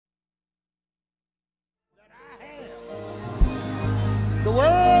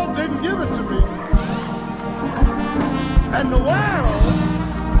given to me, and the world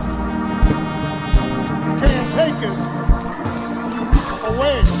can't take it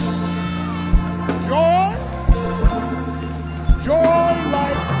away. Joy, joy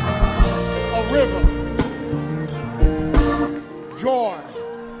like a river. Joy,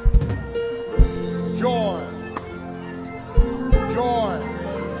 joy, joy.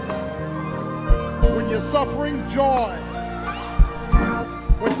 When you're suffering, joy.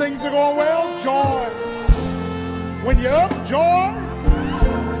 When things are going well, joy. When you're up, joy.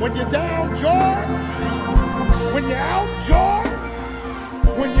 When you're down, joy. When you're out, joy.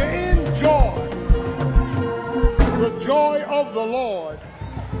 When you're in, joy. The joy of the Lord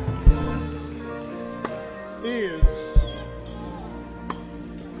is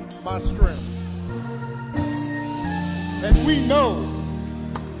my strength. And we know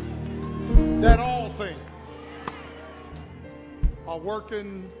that all things are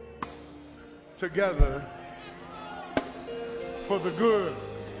working together for the good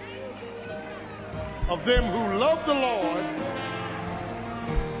of them who love the Lord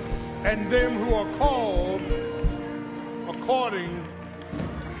and them who are called according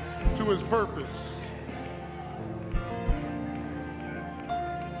to his purpose.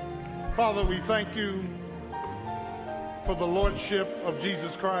 Father, we thank you for the Lordship of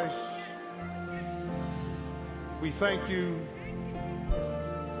Jesus Christ. We thank you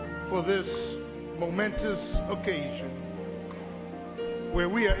for this momentous occasion where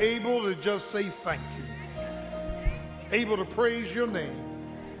we are able to just say thank you, able to praise your name,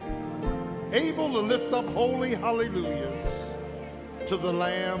 able to lift up holy hallelujahs to the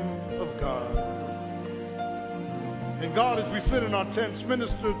Lamb of God. And God, as we sit in our tents,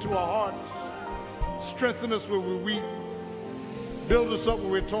 minister to our hearts, strengthen us where we're weak, build us up where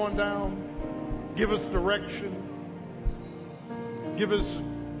we're torn down, give us direction, give us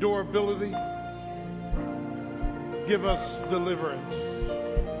durability, give us deliverance.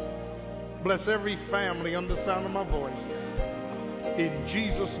 Bless every family under the sound of my voice. In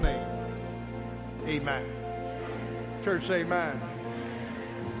Jesus' name, amen. Church, amen.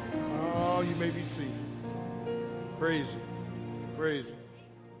 Oh, you may be seated. Praise him, praise him,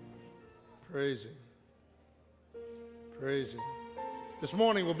 praise him, praise him. This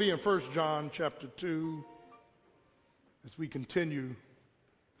morning we'll be in 1 John chapter 2 as we continue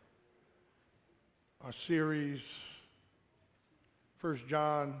our series. 1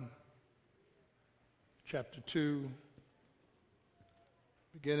 John chapter 2,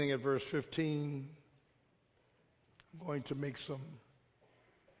 beginning at verse 15. I'm going to make some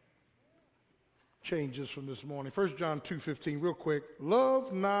changes from this morning. 1 John 2:15, real quick.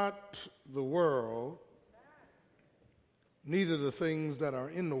 Love not the world, neither the things that are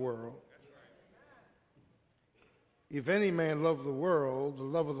in the world. If any man love the world, the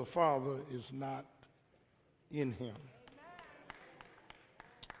love of the Father is not in him.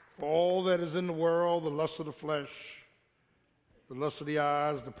 For all that is in the world, the lust of the flesh, the lust of the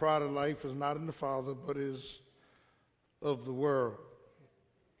eyes, the pride of life is not in the Father, but is of the world.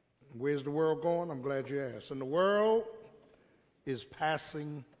 Where's the world going? I'm glad you asked. And the world is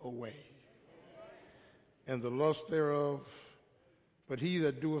passing away, and the lust thereof, but he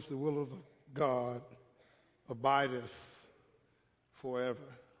that doeth the will of God abideth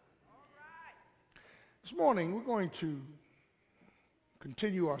forever. This morning we're going to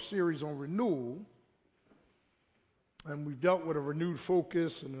continue our series on renewal, and we've dealt with a renewed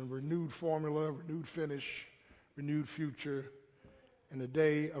focus and a renewed formula, renewed finish, renewed future, and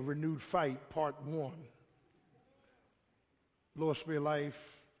today a renewed fight, part 1. Lord spare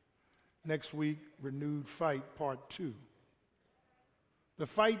life. Next week, renewed fight, part 2. The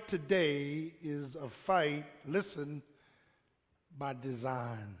fight today is a fight, listen, by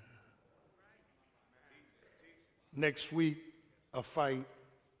design. Next week, a fight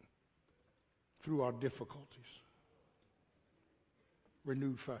through our difficulties.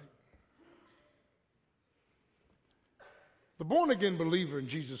 Renewed fight. The born-again believer in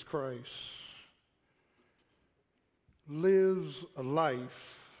Jesus Christ lives a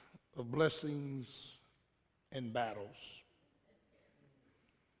life of blessings and battles.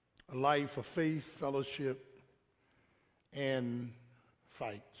 A life of faith, fellowship, and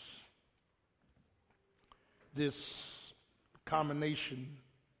fights. This combination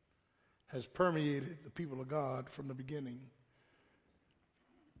has permeated the people of God from the beginning.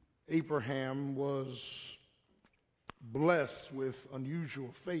 Abraham was blessed with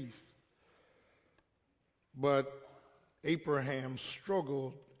unusual faith, but Abraham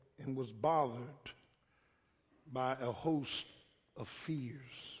struggled and was bothered by a host of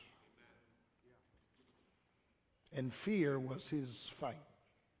fears. And fear was his fight.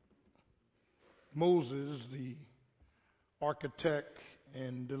 Moses, the architect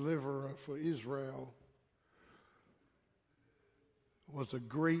and deliverer for Israel, was a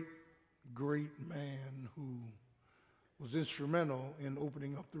great, great man who was instrumental in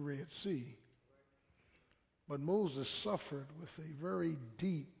opening up the Red Sea. But Moses suffered with a very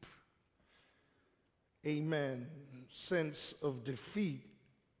deep, sense of defeat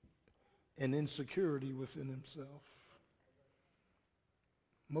and insecurity within himself.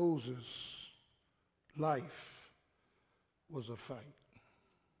 Moses' life was a fight.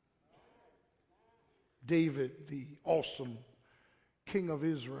 David, the awesome king of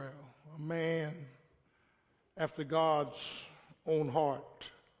Israel, a man after God's own heart,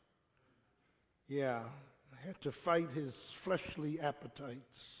 had to fight his fleshly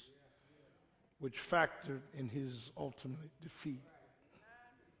appetites, which factored in his ultimate defeat.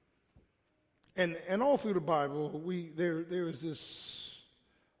 And all through the Bible, there is this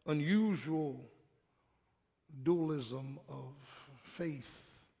unusual dualism of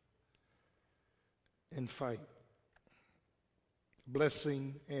faith and fight,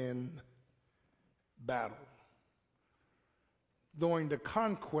 blessing and battle. During the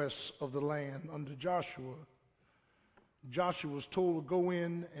conquest of the land under Joshua, Joshua was told to go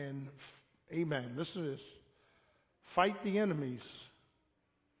in and, listen to this, fight the enemies.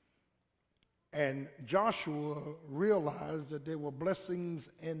 And Joshua realized that there were blessings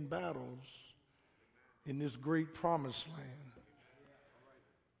and battles in this great promised land,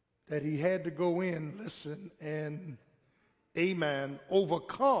 that he had to go in, and,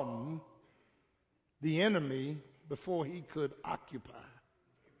 overcome the enemy before he could occupy.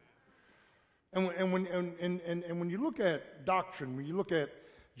 And when you look at doctrine, when you look at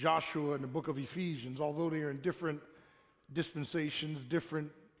Joshua and the book of Ephesians, although they are in different dispensations, different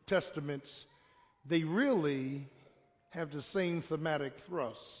testaments, they really have the same thematic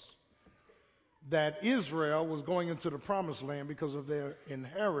thrust, that Israel was going into the promised land because of their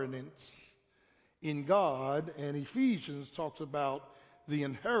inheritance in God, and Ephesians talks about the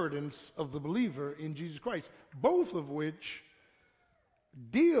inheritance of the believer in Jesus Christ, both of which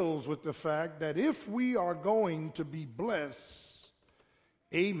deals with the fact that if we are going to be blessed,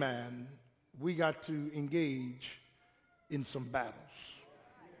 we got to engage in some battles.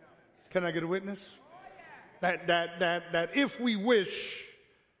 Can I get a witness? That if we wish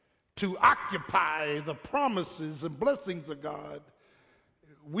to occupy the promises and blessings of God,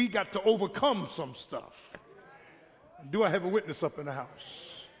 we got to overcome some stuff. Do I have a witness up in the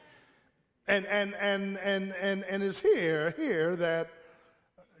house? And it's here that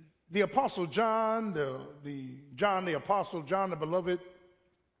the Apostle John, the Apostle John the Beloved,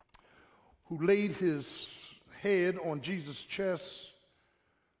 who laid his head on Jesus' chest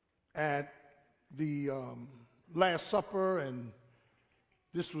at the Last Supper, and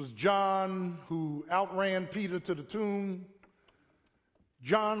this was John who outran Peter to the tomb.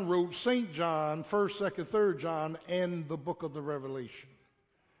 John wrote St. John, 1st, 2nd, 3rd John, and the book of the Revelation.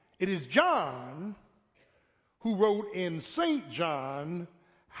 It is John who wrote in St. John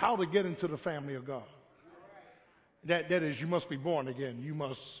how to get into the family of God. That is, you must be born again. You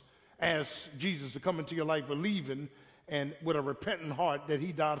must ask Jesus to come into your life believing and with a repentant heart that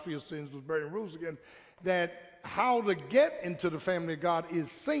he died for your sins, was buried and rose again. That how to get into the family of God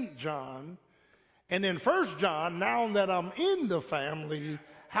is St. John. And then 1st John, now that I'm in the family,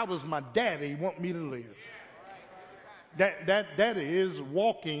 how does my daddy want me to live? That is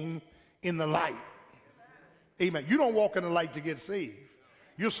walking in the light. Amen. You don't walk in the light to get saved.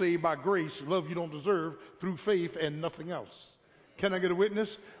 You're saved by grace, love you don't deserve, through faith and nothing else. Can I get a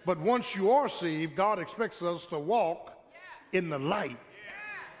witness? But once you are saved, God expects us to walk in the light.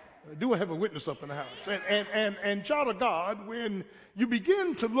 Do I have a witness up in the house? And child of God, when you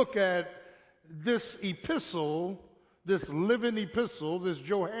begin to look at this epistle, this living epistle, this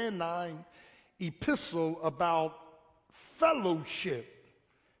Johannine epistle about fellowship,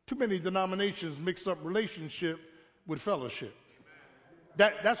 too many denominations mix up relationship with fellowship.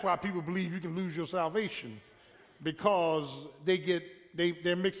 That's why people believe you can lose your salvation, because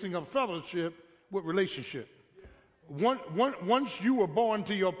they're mixing up fellowship with relationship. Once you were born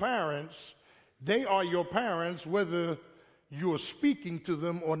to your parents, they are your parents whether you are speaking to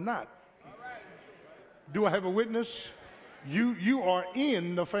them or not. Do I have a witness? You are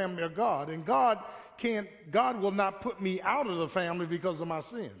in the family of God, and God will not put me out of the family because of my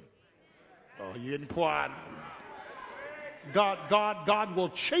sin. Oh, you're getting quiet. God will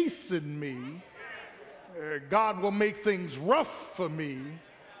chasten me. God will make things rough for me,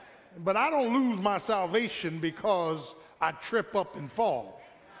 but I don't lose my salvation because I trip up and fall.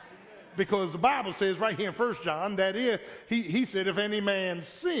 Because the Bible says right here in 1 John that he said, if any man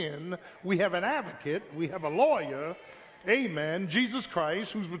sin, we have an advocate, we have a lawyer, amen, Jesus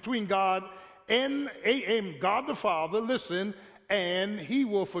Christ, who's between God and God the Father, listen, and he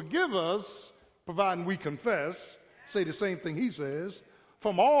will forgive us, providing we confess, say the same thing he says,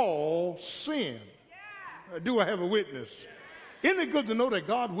 from all sin. Do I have a witness? Isn't it good to know that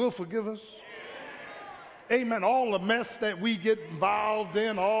God will forgive us? Amen. All the mess that we get involved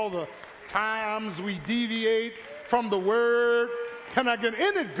in, all the times we deviate from the word. Isn't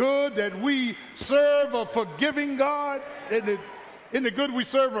it good that we serve a forgiving God? Isn't it good we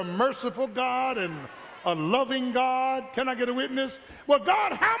serve a merciful God and a loving God? Can I get a witness? Well,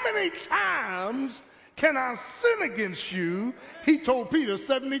 God, how many times can I sin against you? He told Peter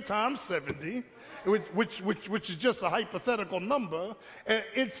 70 times 70, which is just a hypothetical number.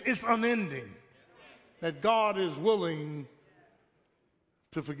 It's unending. That God is willing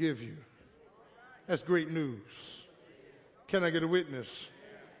to forgive you. That's great news. Can I get a witness?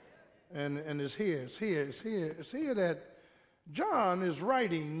 And it's here that John is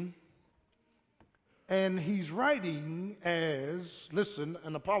writing, and he's writing as, listen,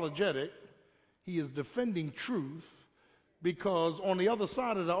 an apologetic. He is defending truth, because on the other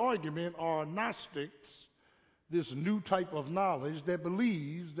side of the argument are Gnostics, this new type of knowledge that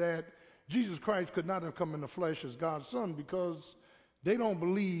believes that Jesus Christ could not have come in the flesh as God's son, because they don't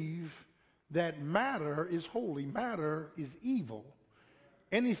believe that matter is holy. Matter is evil.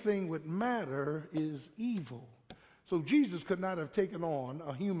 Anything with matter is evil. So Jesus could not have taken on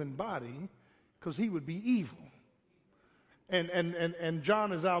a human body because he would be evil. And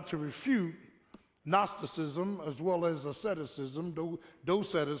John is out to refute Gnosticism as well as asceticism,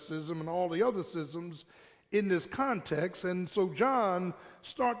 doceticism, and all the other schisms in this context. And so John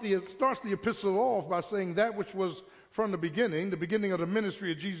starts the epistle off by saying that which was from the beginning of the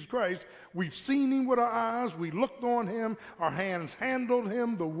ministry of Jesus Christ. We've seen him with our eyes. We looked on him. Our hands handled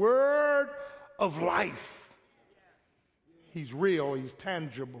him. The word of life. He's real. He's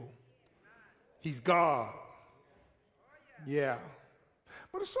tangible. He's God. Yeah.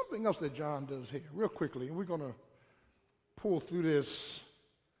 But there's something else that John does here, real quickly, and we're going to pull through this.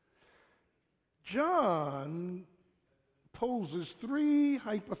 John poses three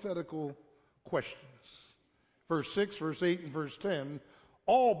hypothetical questions. Verse 6, verse 8, and verse 10,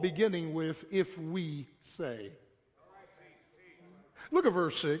 all beginning with, if we say. Look at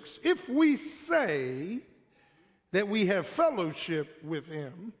verse 6. If we say that we have fellowship with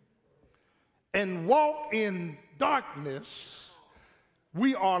him and walk in darkness,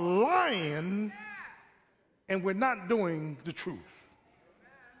 we are lying and we're not doing the truth.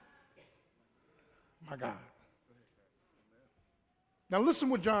 My God. Now listen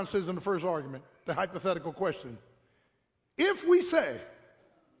what John says in the first argument, the hypothetical question. If we say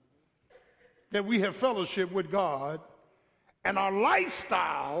that we have fellowship with God and our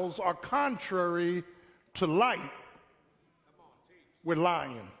lifestyles are contrary to light, we're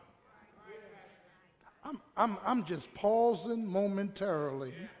lying. I'm just pausing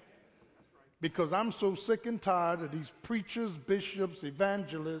momentarily because I'm so sick and tired of these preachers, bishops,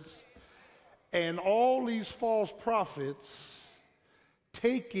 evangelists, and all these false prophets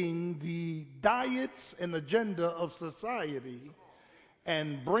taking the diets and agenda of society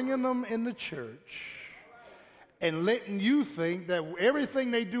and bringing them in the church and letting you think that everything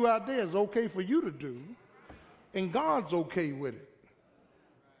they do out there is okay for you to do and God's okay with it.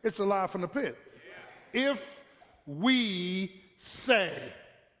 It's a lie from the pit. If we say,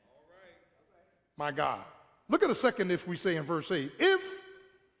 my God. Look at the second if we say in verse 8. If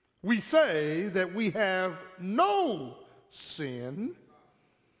we say that we have no sin,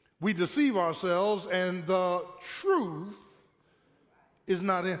 we deceive ourselves and the truth is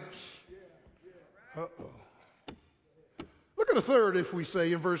not in us. Uh-oh. Look at the third if we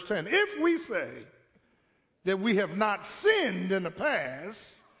say in verse 10. If we say that we have not sinned in the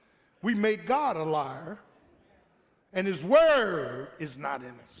past, we make God a liar and his word is not in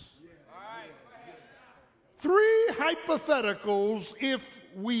us. Three hypotheticals if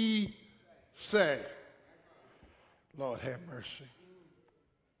we say. Lord have mercy.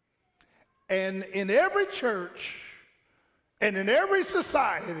 And in every church and in every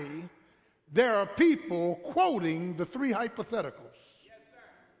society, there are people quoting the three hypotheticals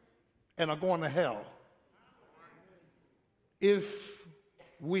and are going to hell. If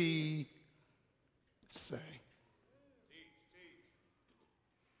we say.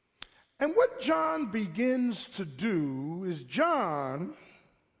 And what John begins to do is John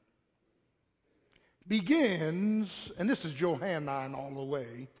begins, and this is Johannine all the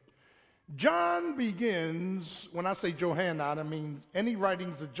way, John begins, when I say Johannine, I mean any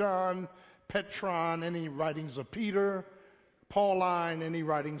writings of John, Petron, any writings of Peter, Pauline, any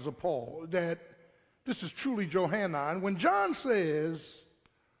writings of Paul, that this is truly Johannine. When John says,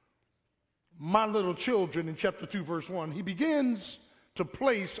 my little children, in chapter 2, verse 1, he begins to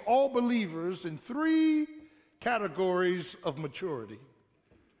place all believers in three categories of maturity.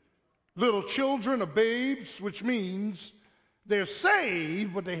 Little children are babes, which means they're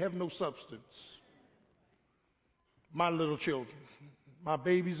saved, but they have no substance. My little children, my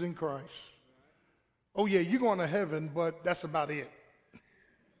babies in Christ. Oh yeah, you're going to heaven, but that's about it.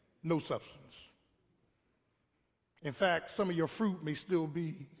 No substance. In fact, some of your fruit may still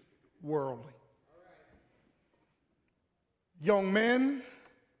be worldly. Young men,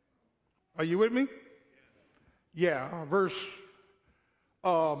 are you with me? Yeah, verse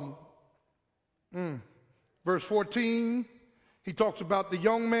 14, he talks about the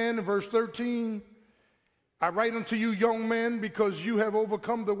young man. In verse 13, I write unto you, young men, because you have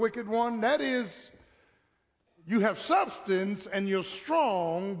overcome the wicked one. That is, you have substance and you're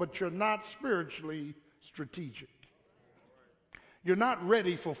strong, but you're not spiritually strategic. You're not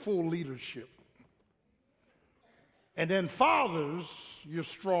ready for full leadership. And then fathers, you're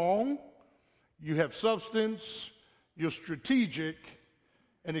strong, you have substance, you're strategic,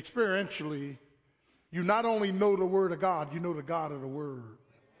 and experientially, you not only know the Word of God, you know the God of the Word.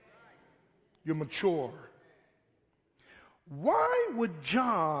 You're mature. Why would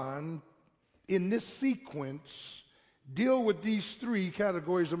John, in this sequence, deal with these three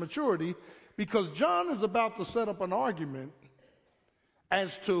categories of maturity? Because John is about to set up an argument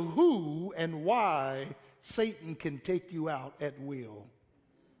as to who and why Satan can take you out at will.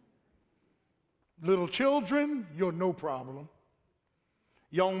 Little children, you're no problem.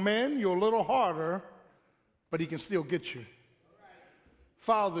 Young men, you're a little harder, but he can still get you.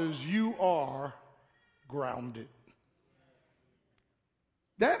 Fathers, you are grounded.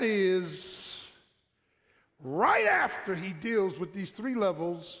 That is right after he deals with these three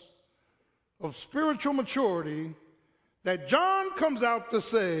levels of spiritual maturity that John comes out to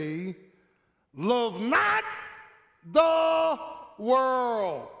say, love not the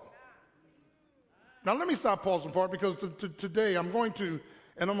world. Now let me stop pausing part because today I'm going to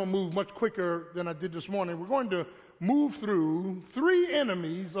move much quicker than I did this morning. We're going to move through three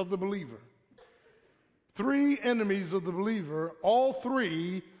enemies of the believer. Three enemies of the believer. All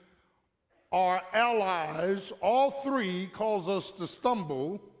three are allies. All three cause us to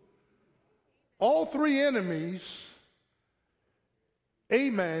stumble. All three enemies,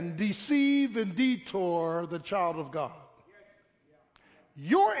 amen, deceive and detour the child of God.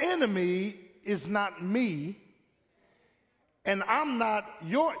 Your enemy is not me, and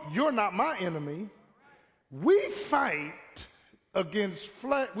you're not my enemy. We fight against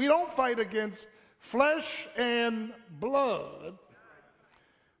flesh. We don't fight against flesh and blood.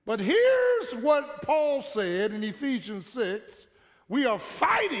 But here's what Paul said in Ephesians 6. We are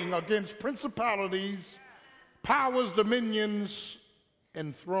fighting against principalities, powers, dominions,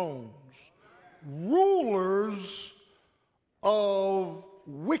 and thrones, rulers of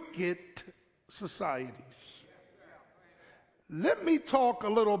wicked societies. Let me talk a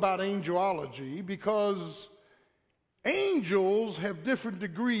little about angelology because angels have different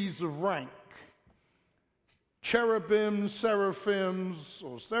degrees of rank. Cherubims, seraphims,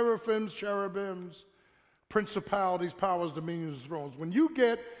 or seraphims, cherubims, principalities, powers, dominions, thrones. When you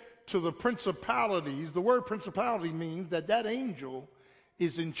get to the principalities, the word principality means that angel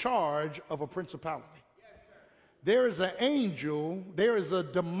is in charge of a principality. There is an angel, there is a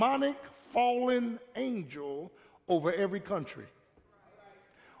demonic fallen angel over every country.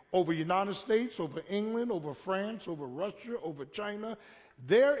 Over the United States, over England, over France, over Russia, over China.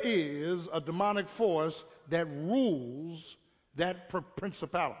 There is a demonic force that rules that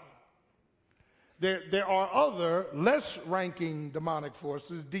principality. There are other less ranking demonic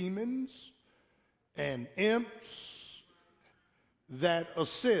forces, demons and imps that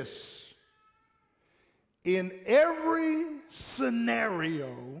assist. In every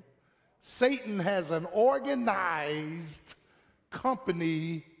scenario, Satan has an organized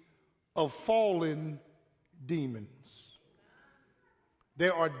company of fallen demons.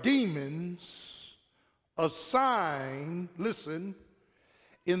 There are demons assigned, listen,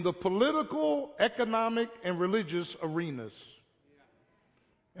 in the political, economic, and religious arenas.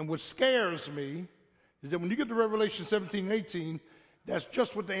 And what scares me is that when you get to Revelation 17:18, that's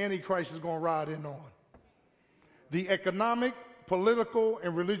just what the Antichrist is going to ride in on. The economic, political,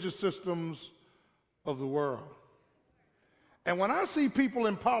 and religious systems of the world. And when I see people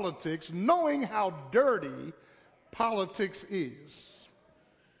in politics, knowing how dirty politics is,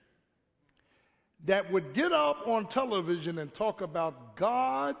 that would get up on television and talk about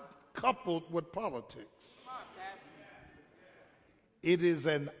God coupled with politics. It is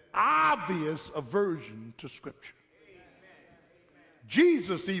an obvious aversion to Scripture.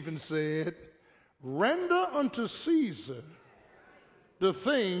 Jesus even said, render unto Caesar the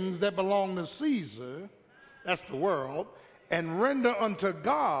things that belong to Caesar, that's the world, and render unto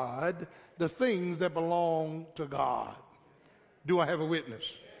God the things that belong to God. Do I have a witness?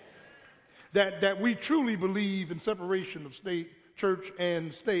 That we truly believe in separation of state, church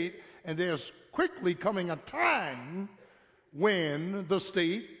and state, and there's quickly coming a time when the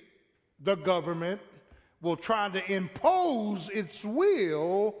state, the government, will try to impose its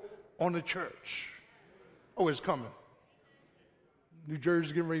will on the church. Oh, it's coming. New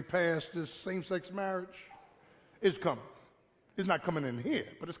Jersey's getting ready to pass this same-sex marriage. It's coming. It's not coming in here,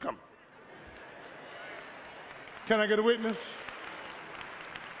 but it's coming. Can I get a witness?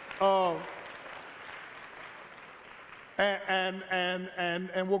 And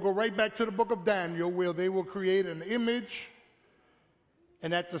we'll go right back to the book of Daniel, where they will create an image,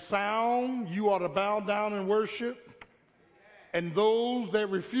 and at the sound you ought to bow down and worship, and those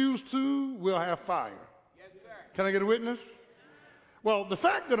that refuse to will have fire. Yes, sir. Can I get a witness? Well, the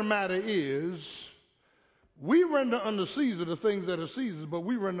fact of the matter is, we render unto Caesar the things that are Caesar's, but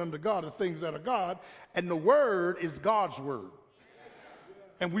we render unto God the things that are God, and the word is God's word.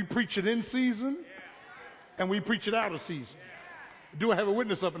 And we preach it in season, and we preach it out of season. Do I have a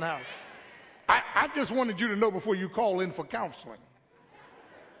witness up in the house? I just wanted you to know before you call in for counseling.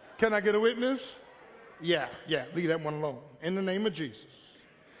 Can I get a witness? Yeah, leave that one alone. In the name of Jesus.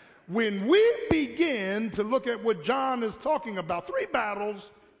 When we begin to look at what John is talking about, 3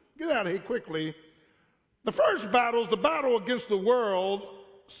 battles, get out of here quickly. The first battle is the battle against the world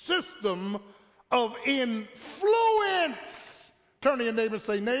system of influence. Turn to your neighbor and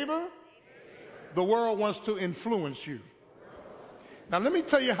say, neighbor, the world wants to influence you. Now, let me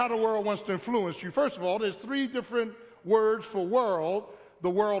tell you how the world wants to influence you. First of all, there's 3 different words for world. The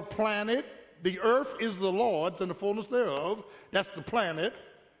world planet, the earth is the Lord's and the fullness thereof. That's the planet.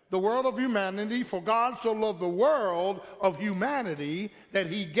 The world of humanity, for God so loved the world of humanity that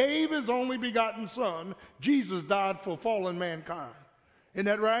he gave his only begotten son. Jesus died for fallen mankind. Isn't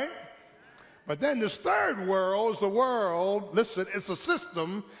that right? But then this third world is the world, listen, it's a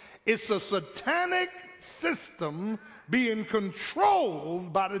system. It's a satanic system being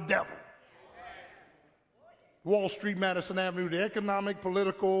controlled by the devil. Wall Street, Madison Avenue, the economic,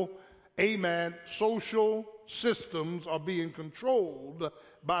 political, amen, social systems are being controlled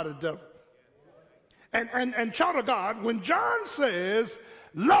by the devil. And child of God, when John says,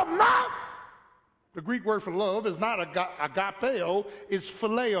 love not, the Greek word for love is not agapeo, it's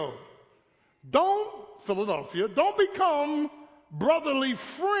phileo. Don't become brotherly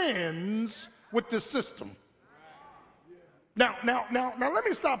friends with this system. Now, let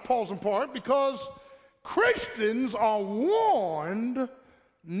me stop pausing part, because Christians are warned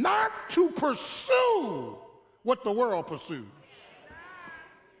not to pursue what the world pursues.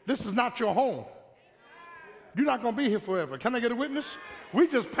 This is not your home. You're not going to be here forever. Can I get a witness? We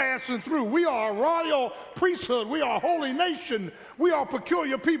just passing through. We are a royal priesthood. We are a holy nation. We are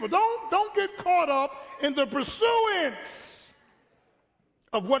peculiar people. Don't get caught up in the pursuance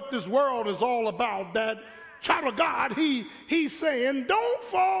of what this world is all about. That child of God, he's saying, don't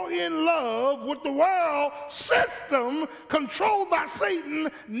fall in love with the world system controlled by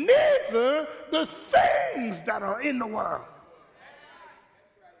Satan, neither the things that are in the world.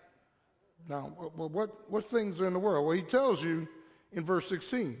 Now, what things are in the world? Well, he tells you in verse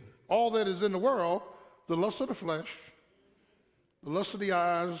 16, all that is in the world, the lust of the flesh, the lust of the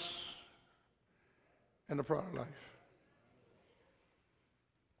eyes, and the pride of life.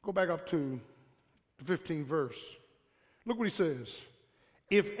 Go back up to the 15th verse. Look what he says.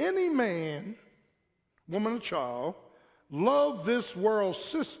 If any man, woman, or child love this world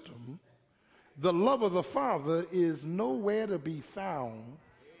system, the love of the Father is nowhere to be found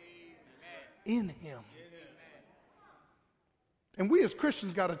in him. And we as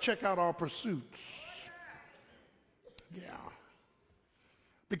Christians got to check out our pursuits. Yeah.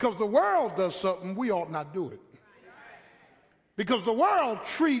 Because the world does something, we ought not do it. Because the world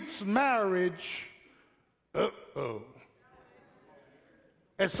treats marriage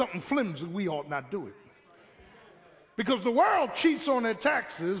as something flimsy, we ought not do it. Because the world cheats on their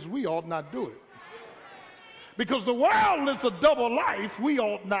taxes, we ought not do it. Because the world lives a double life, we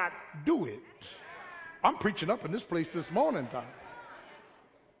ought not do it. I'm preaching up in this place this morning, Don.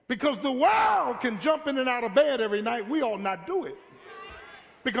 Because the world can jump in and out of bed every night, we ought not do it.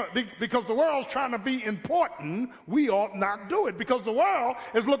 Because the world's trying to be important, we ought not do it. Because the world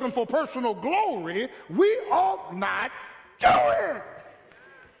is looking for personal glory, we ought not do it.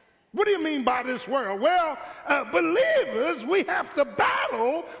 What do you mean by this world? Well, believers, we have to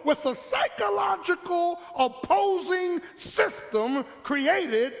battle with the psychological opposing system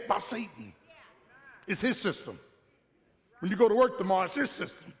created by Satan. It's his system. When you go to work tomorrow, it's his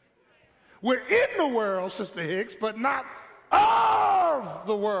system. We're in the world, Sister Hicks, but not of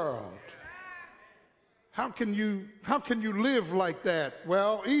the world. How can you live like that?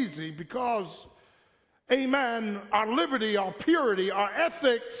 Well, easy, because, amen, our liberty, our purity, our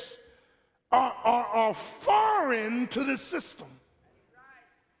ethics are foreign to this system.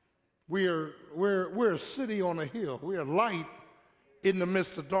 We're a city on a hill. We're light in the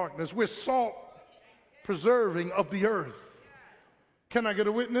midst of darkness. We're salt preserving of the earth. Can I get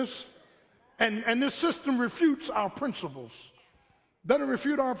a witness? And this system refutes our principles. Doesn't it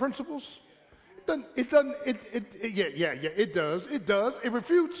refute our principles? It doesn't. It does. It does. It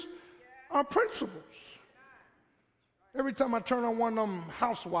refutes our principles. Every time I turn on one of them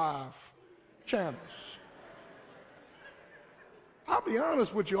housewife channels, I'll be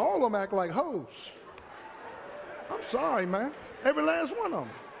honest with you, all of them act like hoes. I'm sorry, man. Every last one of them.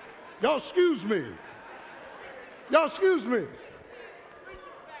 Y'all excuse me. Y'all excuse me.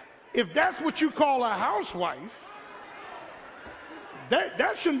 If that's what you call a housewife,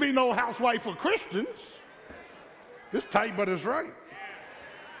 that shouldn't be no housewife for Christians. It's tight, but it's right.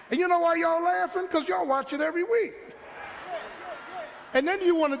 And you know why y'all laughing? Because y'all watch it every week. And then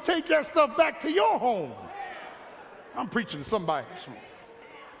you want to take that stuff back to your home. I'm preaching to somebody this morning.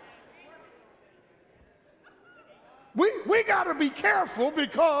 We got to be careful,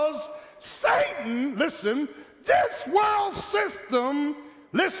 because Satan, listen, this world system,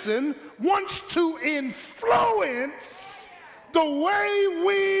 listen, wants to influence the way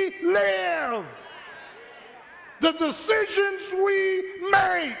we live, the decisions we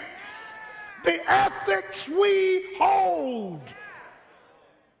make, the ethics we hold.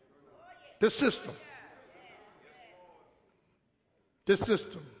 This system,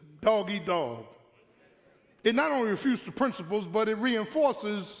 dog eat dog, it not only refutes the principles, but it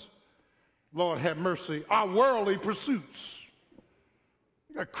reinforces, Lord have mercy, our worldly pursuits.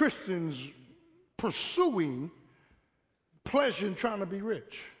 You got Christians pursuing pleasure and trying to be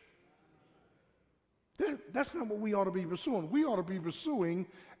rich. That's not what we ought to be pursuing. We ought to be pursuing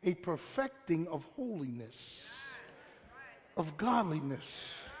a perfecting of holiness, of godliness,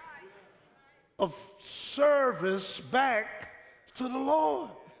 of service back to the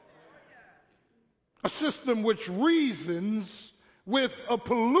Lord. A system which reasons with a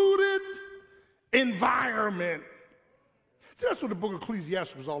polluted environment. See, that's what the book of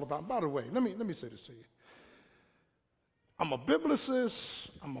Ecclesiastes was all about. By the way, let me say this to you. I'm a biblicist,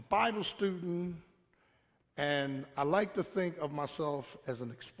 I'm a Bible student, and I like to think of myself as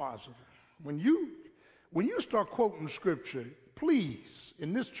an expositor. When you start quoting scripture, please,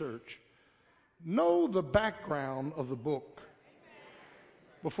 in this church, know the background of the book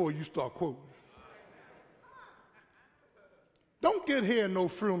before you start quoting. Don't get here no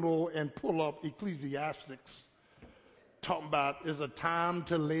funeral and pull up Ecclesiastics talking about there's a time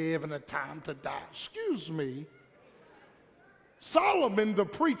to live and a time to die. Excuse me. Solomon, the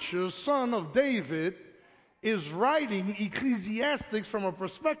preacher, son of David, is writing Ecclesiastics from a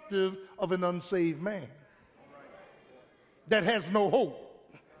perspective of an unsaved man that has no hope.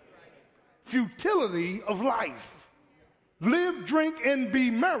 Futility of life. Live, drink, and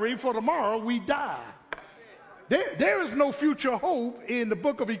be merry, for tomorrow we die. There is no future hope in the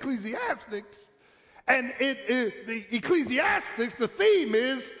book of Ecclesiastics. And the Ecclesiastics, the theme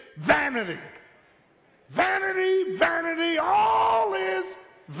is vanity. Vanity, vanity, all is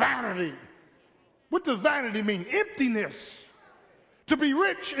vanity. What does vanity mean? Emptiness. To be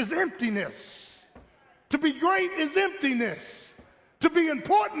rich is emptiness. To be great is emptiness. To be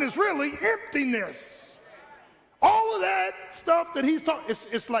important is really emptiness. All of that stuff that he's talking,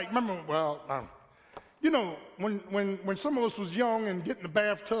 it's like, remember, you know, when some of us was young and get in the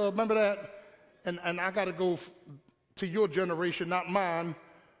bathtub, remember that? And I got to go to your generation, not mine.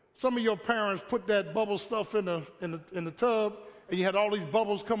 Some of your parents put that bubble stuff in the tub, and you had all these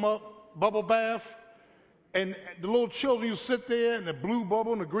bubbles come up, bubble bath, and the little children used to sit there, and the blue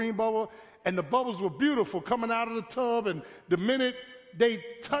bubble and the green bubble, and the bubbles were beautiful coming out of the tub, and the minute they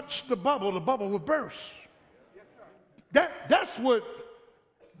touched the bubble would burst. Yes, sir.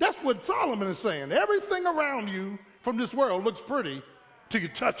 That's what Solomon is saying. Everything around you from this world looks pretty till you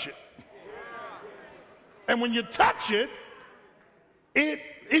touch it. And when you touch it, it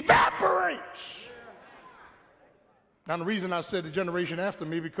evaporates. Now, the reason I said the generation after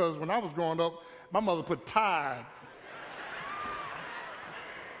me, because when I was growing up, my mother put Tide.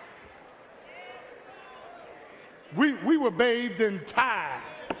 We were bathed in Tide.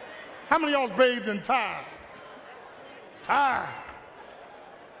 How many of y'all was bathed in Tide? Tide.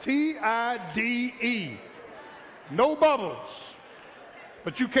 Tide. No bubbles.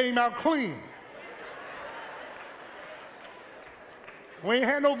 But you came out clean. We ain't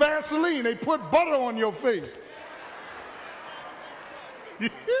had no Vaseline. They put butter on your face. Woo!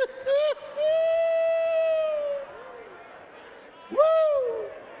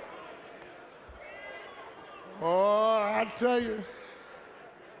 Oh, I tell you.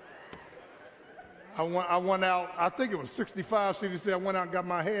 I went out, I think it was 65 CDC. I went out and got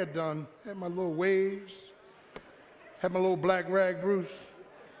my hair done. Had my little waves. Had my little black rag Bruce.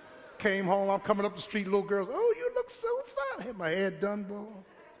 Came home, I'm coming up the street, little girls, oh, you look so fine. Had my hair done, boy.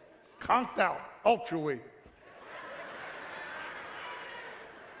 Conked out, ultra wave.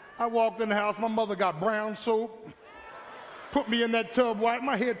 I walked in the house, my mother got brown soap, put me in that tub, white,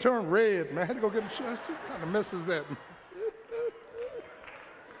 my hair turned red, man. I had to go get a shower. What kind of mess is that?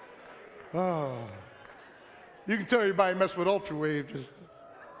 Oh. You can tell everybody mess with ultra wave. Just.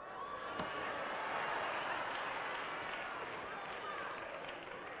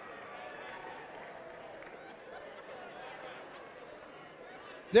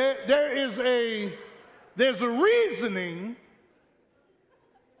 There's a reasoning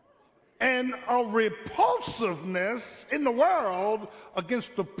and a repulsiveness in the world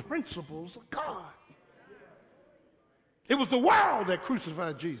against the principles of God. It was the world that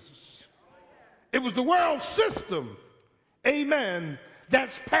crucified Jesus. It was the world system, amen,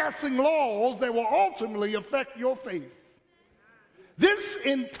 that's passing laws that will ultimately affect your faith. This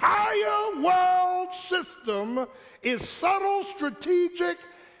entire world system is subtle, strategic,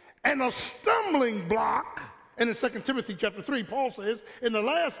 and a stumbling block. And in 2 Timothy chapter 3, Paul says, in the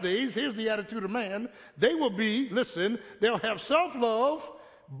last days, here's the attitude of man, they will be, listen, they'll have self-love,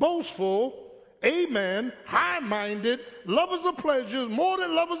 boastful, amen, high-minded, lovers of pleasures, more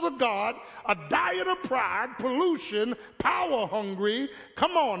than lovers of God, a diet of pride, pollution, power-hungry.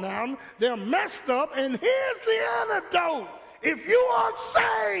 Come on now, they're messed up, and here's the antidote. If you are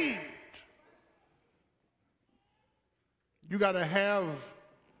saved, you got to have,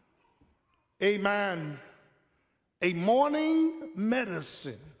 amen, a morning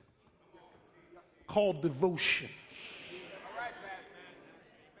medicine called devotion.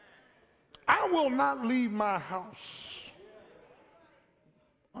 I will not leave my house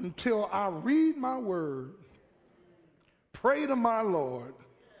until I read my word, pray to my Lord,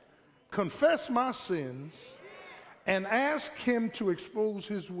 confess my sins, and ask him to expose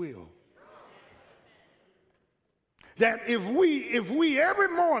his will. That if we every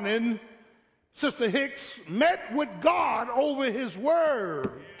morning, Sister Hicks, met with God over his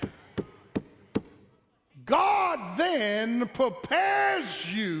word, God then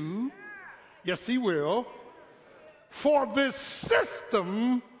prepares you, yes he will, for this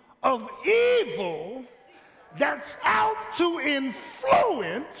system of evil that's out to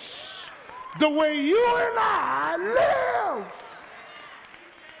influence the way you and I live.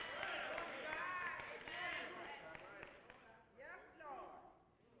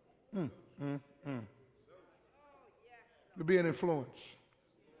 You're being influenced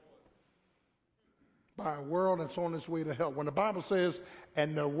by a world that's on its way to hell. When the Bible says,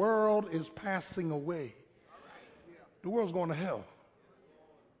 and the world is passing away, the world's going to hell.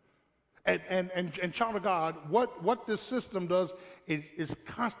 And child of God, what this system does is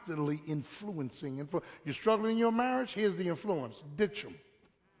constantly influencing. You're struggling in your marriage, here's the influence. Ditch them.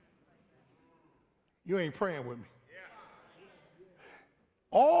 You ain't praying with me.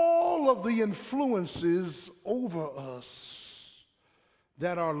 All of the influences over us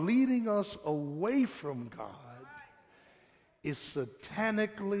that are leading us away from God is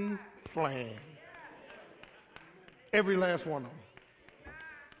satanically planned. Every last one of them.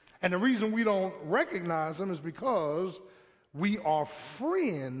 And the reason we don't recognize them is because we are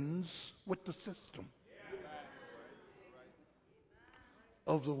friends with the system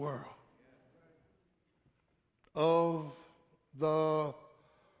of the world, of the world.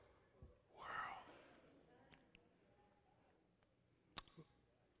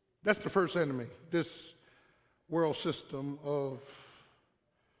 That's the first enemy, this world system of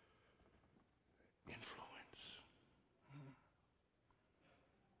influence.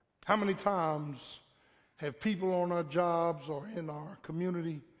 How many times have people on our jobs or in our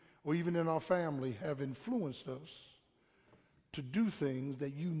community or even in our family have influenced us to do things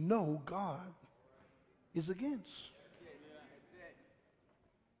that you know God is against?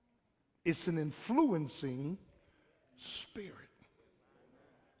 It's an influencing Spirit.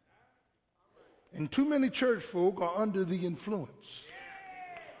 And too many church folk are under the influence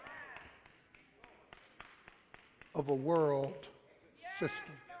of a world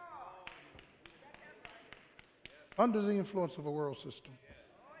system. Under the influence of a world system.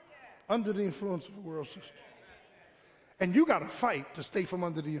 Under the influence of a world system. And you got to fight to stay from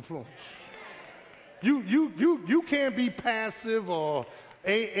under the influence. You can't be passive or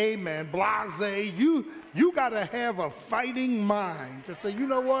amen, blasé. You got to have a fighting mind to say, you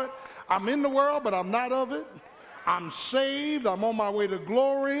know what? I'm in the world, but I'm not of it. I'm saved. I'm on my way to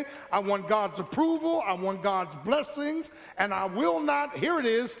glory. I want God's approval. I want God's blessings. And I will not, here it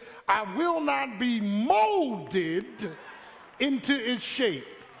is, I will not be molded into its shape.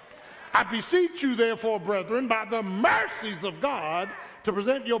 I beseech you, therefore, brethren, by the mercies of God, to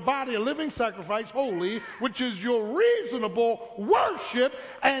present your body a living sacrifice, holy, which is your reasonable worship,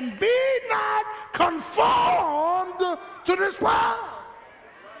 and be not conformed to this world.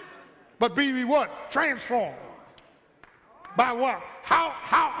 But be we what? Transformed. By what?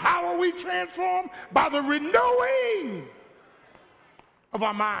 How are we transformed? By the renewing of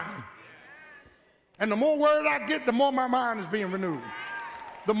our mind. And the more word I get, the more my mind is being renewed.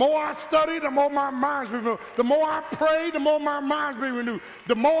 The more I study, the more my mind's being renewed. The more I pray, the more my mind's being renewed.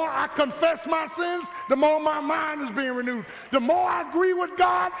 The more I confess my sins, the more my mind is being renewed. The more I agree with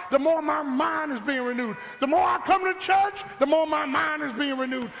God, the more my mind is being renewed. The more I come to church, the more my mind is being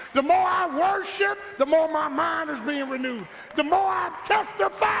renewed. The more I worship, the more my mind is being renewed. The more I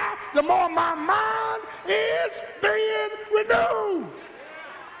testify, the more my mind is being renewed.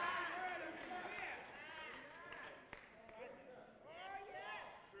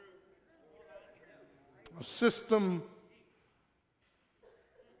 A system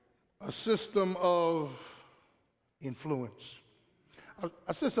of influence.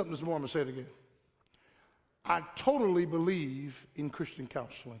 I said something this morning, I'm going to say it again. I totally believe in Christian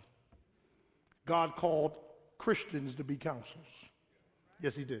counseling. God called Christians to be counselors.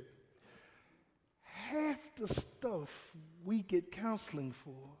 Yes, he did. Half the stuff we get counseling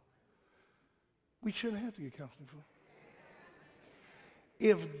for, we shouldn't have to get counseling for.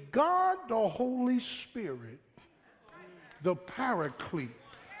 If God, the Holy Spirit, the Paraclete,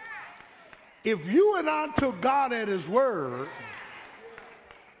 if you and I took God at his word,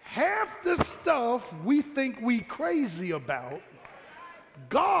 half the stuff we think we crazy about,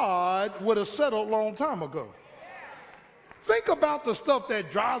 God would have settled a long time ago. Think about the stuff that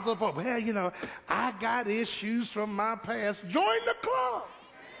drives us up. Well, you know, I got issues from my past. Join the club.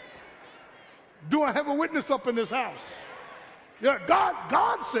 Do I have a witness up in this house? Yeah,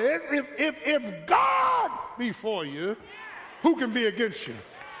 God says, if God be for you, who can be against you?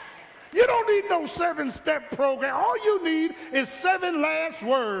 You don't need no 7-step program. All you need is 7 last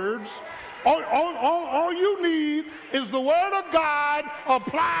words. All you need is the word of God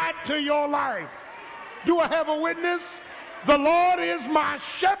applied to your life. Do I have a witness? The Lord is my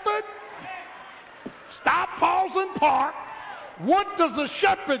shepherd. Stop, pause, and park. What does a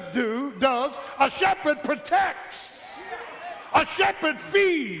shepherd do? A shepherd protects. A shepherd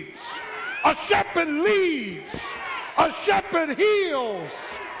feeds. A shepherd leads. A shepherd heals.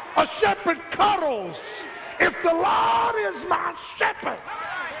 A shepherd cuddles. If the Lord is my shepherd,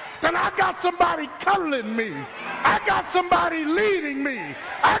 then I got somebody cuddling me. I got somebody leading me.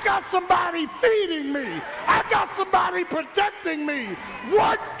 I got somebody feeding me. I got somebody protecting me.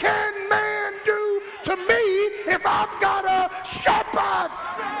 What can man do to me if I've got a shepherd?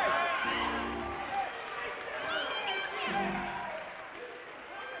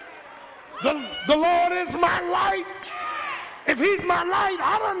 The Lord is my light. If he's my light,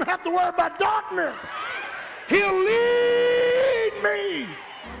 I don't have to worry about darkness. He'll lead me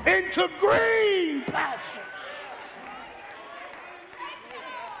into green pastures.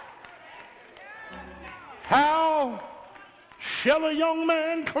 How shall a young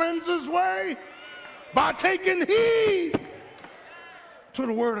man cleanse his way? By taking heed to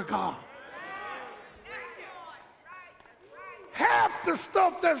the word of God. Half the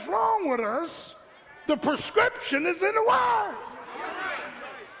stuff that's wrong with us, the prescription is in the word.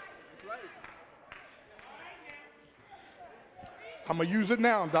 I'm going to use it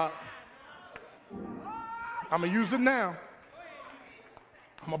now, Doc. I'm going to use it now.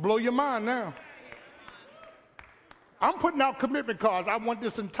 I'm going to blow your mind now. I'm putting out commitment cards. I want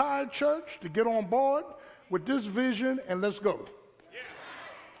this entire church to get on board with this vision, and let's go.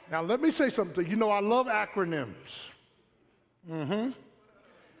 Now, let me say something. You know, I love acronyms.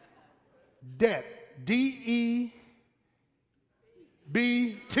 DEBT. D-E-B-T.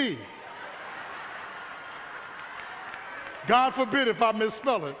 God forbid if I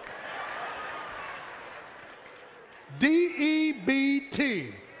misspell it.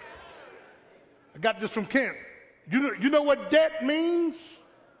 D-E-B-T. I got this from Kent. You know what debt means?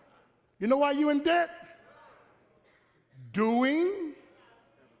 You know why you in debt? Doing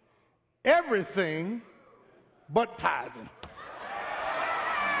everything but tithing.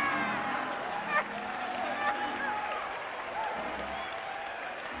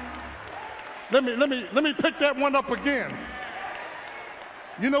 Let me pick that one up again.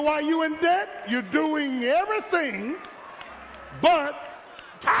 You know why you in debt? You're doing everything but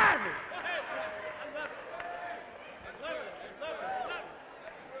tithing.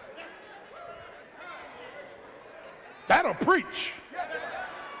 That'll preach.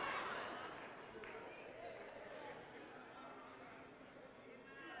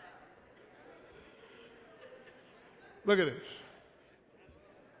 Look at this.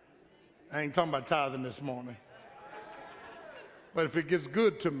 I ain't talking about tithing this morning. But if it gets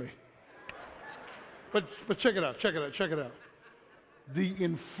good to me. But check it out. The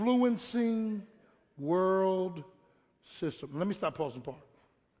influencing world system. Let me stop pausing part.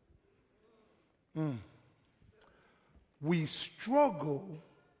 We struggle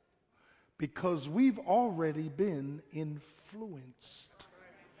because we've already been influenced.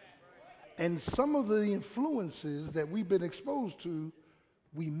 And some of the influences that we've been exposed to,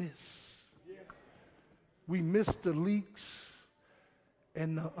 we miss. We miss the leeks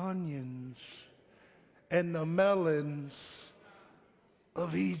and the onions and the melons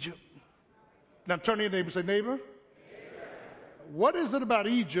of Egypt. Now turn to your neighbor and say, neighbor, what is it about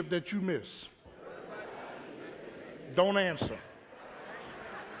Egypt that you miss? Don't answer.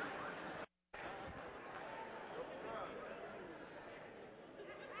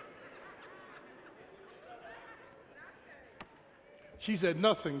 She said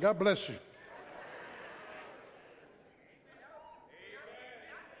nothing. God bless you.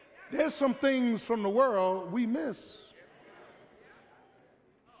 There's some things from the world we miss.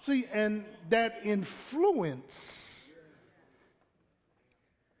 See, and that influence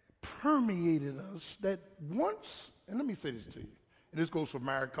permeated us that once, and let me say this to you, and this goes for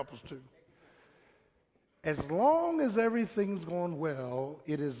married couples too. As long as everything's going well,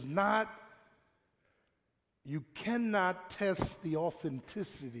 you cannot test the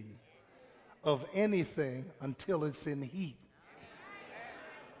authenticity of anything until it's in heat.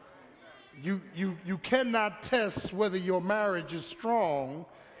 You cannot test whether your marriage is strong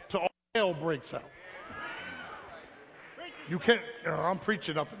till all hell breaks out. You can't, I'm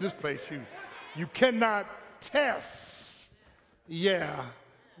preaching up in this place. You cannot test,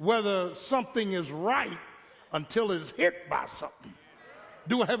 whether something is right until it's hit by something.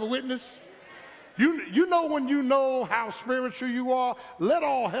 Do I have a witness? You know when you know how spiritual you are, let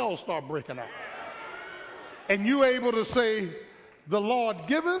all hell start breaking out. And you're able to say, the Lord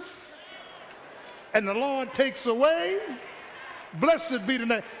giveth, and the Lord takes away. Blessed be the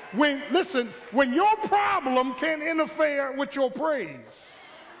name. When your problem can't interfere with your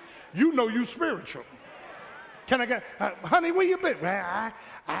praise, you know you spiritual. Can I get, honey, where you been? Well,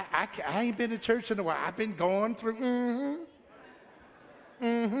 I ain't been to church in a while. I've been going through,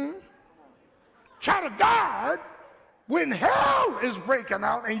 Child of God, when hell is breaking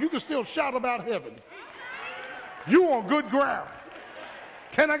out and you can still shout about heaven, you on good ground.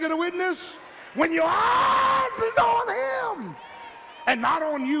 Can I get a witness? When your eyes is on him and not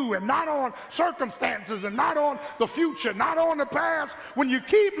on you and not on circumstances and not on the future, not on the past, when you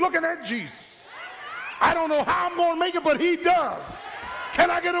keep looking at Jesus. I don't know how I'm going to make it, but he does.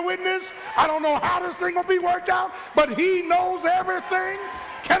 Can I get a witness? I don't know how this thing will be worked out, but he knows everything.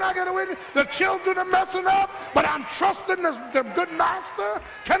 Can I get a witness? The children are messing up, but I'm trusting the good master.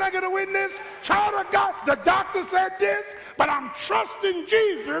 Can I get a witness? Child of God, the doctor said this, but I'm trusting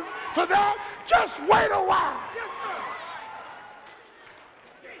Jesus for that. Just wait a while. Yes, sir.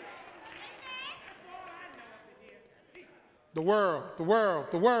 The world.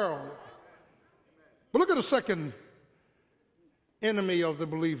 But look at the second enemy of the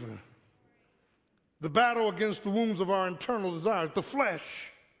believer. The battle against the wounds of our internal desires, the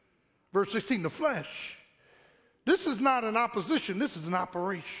flesh. Verse 16, the flesh. This is not an opposition, this is an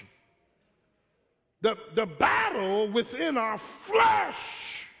operation. The battle within our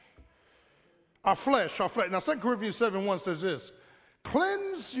flesh. Our flesh. Now 2 Corinthians 7:1 says this,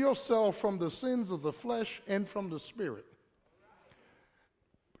 cleanse yourself from the sins of the flesh and from the spirit.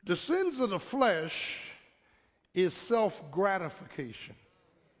 The sins of the flesh is self-gratification.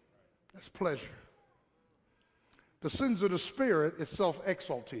 That's pleasure. The sins of the spirit is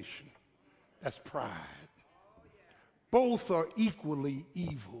self-exaltation. That's pride. Both are equally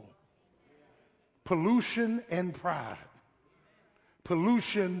evil. Pollution and pride.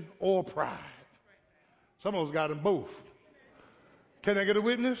 Pollution or pride. Some of us got them both. Can I get a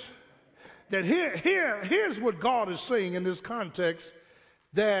witness? That here's what God is saying in this context,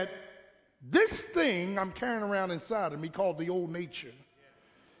 that this thing I'm carrying around inside of me called the old nature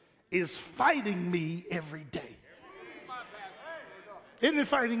is fighting me every day. Isn't it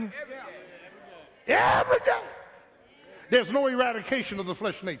fighting you? Every day. There's no eradication of the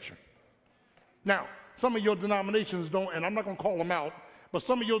flesh nature. Now, some of your denominations don't, and I'm not going to call them out, but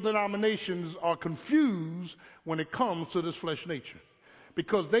some of your denominations are confused when it comes to this flesh nature,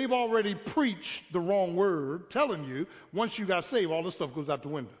 because they've already preached the wrong word, telling you once you got saved, all this stuff goes out the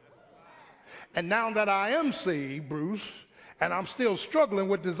window. And now that I am saved, Bruce, and I'm still struggling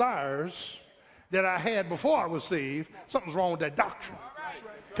with desires that I had before I was saved, something's wrong with that doctrine.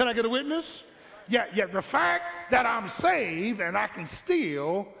 Can I get a witness? Yeah, the fact that I'm saved and I can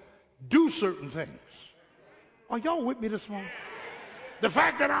still do certain things. Are y'all with me this morning? The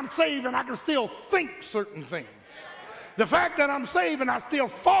fact that I'm saved and I can still think certain things. The fact that I'm saved and I still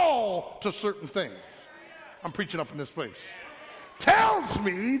fall to certain things. I'm preaching up in this place. Tells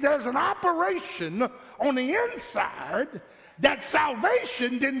me there's an operation on the inside that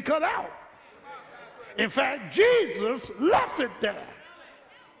salvation didn't cut out. In fact, Jesus left it there.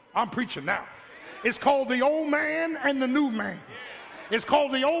 I'm preaching now. It's called the old man and the new man. It's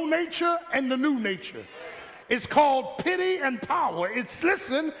called the old nature and the new nature. It's called pity and power. They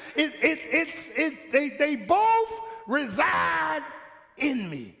both reside in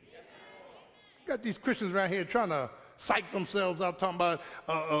me. Got these Christians around here trying to psych themselves out, talking about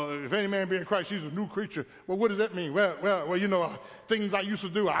if any man be in Christ, he's a new creature. Well, what does that mean? Well, you know, things I used to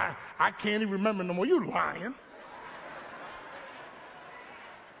do, I can't even remember no more. You lying.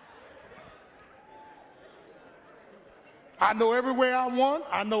 I know everywhere I went.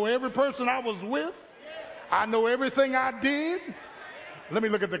 I know every person I was with. I know everything I did. Let me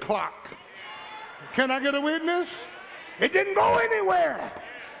look at the clock. Can I get a witness? It didn't go anywhere.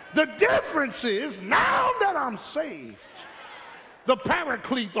 The difference is now that I'm saved, the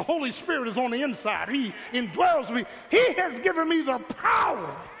Paraclete, the Holy Spirit is on the inside. He indwells me. He has given me the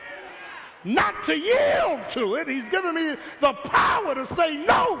power not to yield to it. He's given me the power to say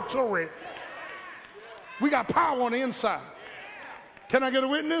no to it. We got power on the inside. Can I get a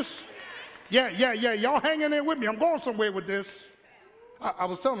witness? Yeah. Y'all hanging there with me. I'm going somewhere with this. I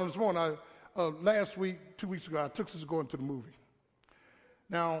was telling them this morning, last week, 2 weeks ago, I took sister going to the movie.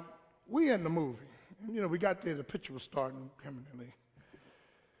 Now, we in the movie. You know, we got there, the picture was starting imminently.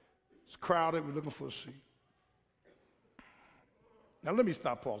 It's crowded, we're looking for a seat. Now, let me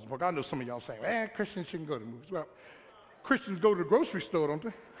stop pausing, because I know some of y'all saying, Christians shouldn't go to movies. Well, Christians go to the grocery store, don't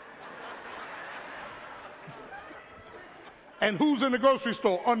they? And who's in the grocery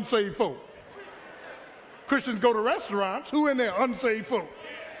store? Unsaved folk. Christians go to restaurants. Who in there? Unsaved folk.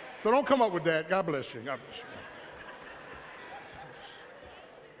 So don't come up with that. God bless you. God bless you.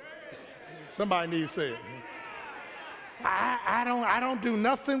 Somebody needs to say it. I don't do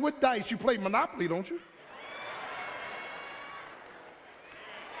nothing with dice. You play Monopoly, don't you?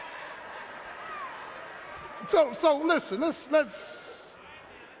 So listen, let's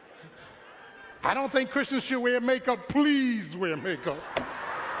I don't think Christians should wear makeup. Please wear makeup.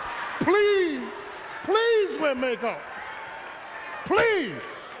 Please wear makeup. Please.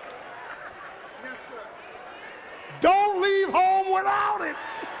 Yes, sir. Don't leave home without it.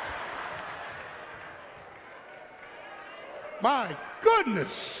 My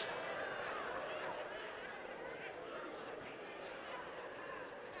goodness.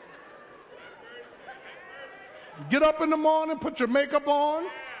 Get up in the morning, put your makeup on,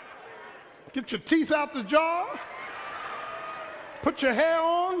 get your teeth out the jar, put your hair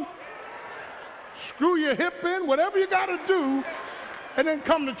on, screw your hip in, whatever you got to do, and then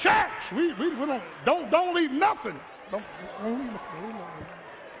come to church. We don't leave nothing. Don't leave nothing.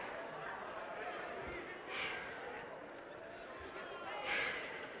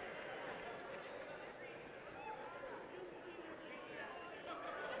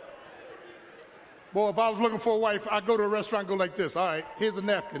 Boy, if I was looking for a wife, I'd go to a restaurant and go like this. All right, here's a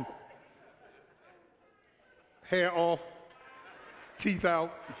napkin. Hair off, teeth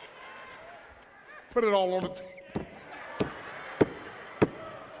out. Put it all on the table.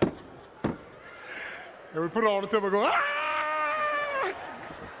 And we put it all on the table and go, ah!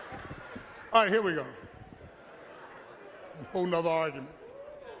 All right, here we go. A whole nother argument.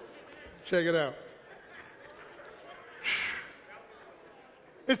 Check it out.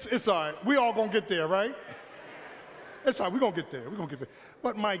 It's all right. We all gonna get there, right? It's all right. We're gonna get there. We're gonna get there.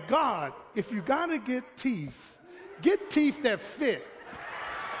 But my God, if you gotta get teeth that fit.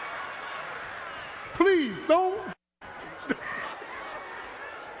 Please don't.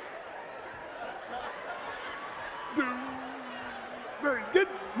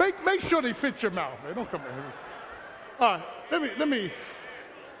 make sure they fit your mouth, man. Don't come in here. All right, let me.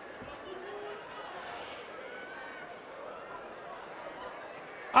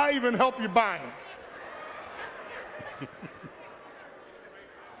 I even help you bind.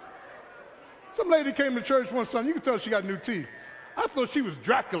 Some lady came to church one Sunday. You can tell she got new teeth. I thought she was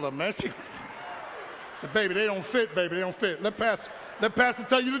Dracula, man. She said, baby, they don't fit, baby. They don't fit. Let pastor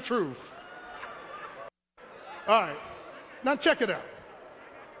tell you the truth. All right. Now check it out.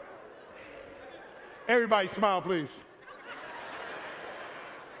 Everybody smile, please.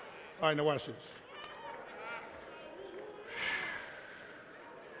 All right, now watch this.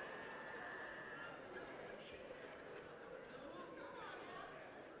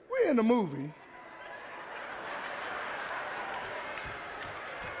 We're in a movie.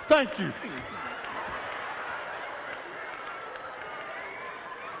 Thank you.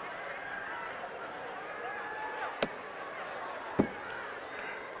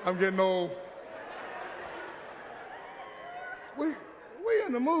 I'm getting old. We're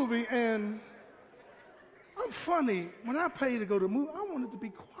in the movie, and I'm funny. When I pay to go to the movie, I want it to be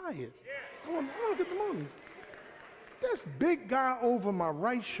quiet. I want to get the movie. This big guy over my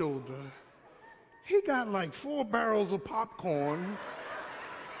right shoulder, he got like 4 barrels of popcorn,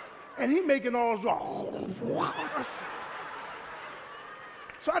 and he making all this.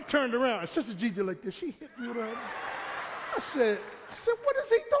 So I turned around, and Sister Gigi like this, she hit me with her. I said, what is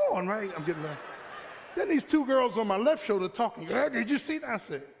he doing, right? I'm getting that. Then these 2 girls on my left shoulder talking. Yeah, did you see that? I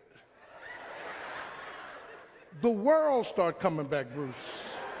said, the world started coming back, Bruce.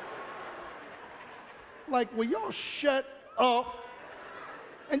 Like, will y'all shut up?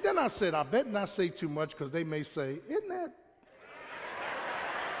 And then I said, I bet not say too much because they may say, isn't that?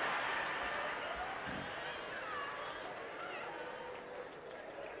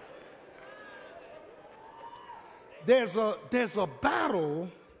 There's a battle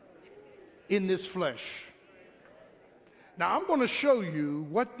in this flesh. Now, I'm going to show you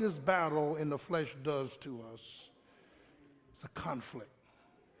what this battle in the flesh does to us. It's a conflict.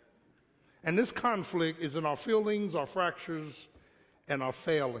 And this conflict is in our feelings, our fractures, and our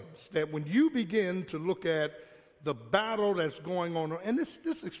failings. That when you begin to look at the battle that's going on, and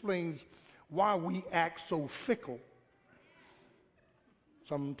this explains why we act so fickle.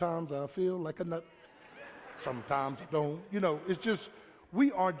 Sometimes I feel like a nut. Sometimes I don't. You know, it's just,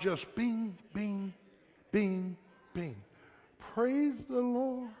 we are just bing, bing, bing, bing. Praise the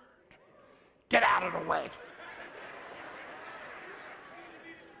Lord. Get out of the way.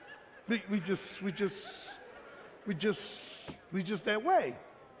 We just that way.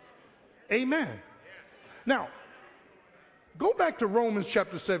 Amen. Now, go back to Romans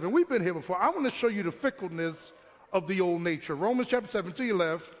chapter 7. We've been here before. I want to show you the fickleness of the old nature. Romans chapter 7 to your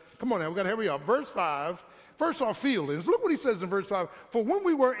left. Come on now, we got to hurry up. Verse 5. First, our feelings. Look what he says in verse 5. For when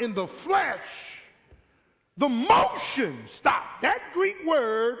we were in the flesh, the motion, stop. That Greek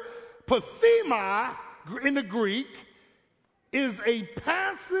word, pathema, in the Greek, is a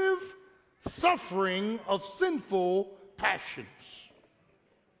passive suffering of sinful passions.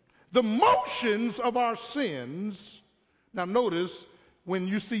 The motions of our sins, now notice, when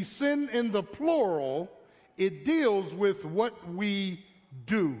you see sin in the plural, it deals with what we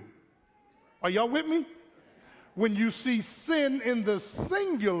do. Are y'all with me? When you see sin in the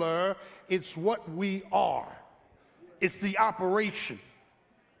singular, it's what we are. It's the operation.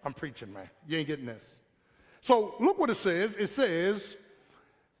 I'm preaching, man. You ain't getting this. So look what it says. It says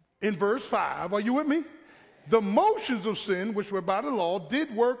in verse 5, are you with me? The motions of sin, which were by the law,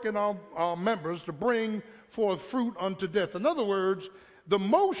 did work in our members to bring forth fruit unto death. In other words, the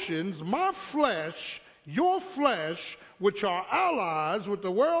motions, my flesh, your flesh, which are allies with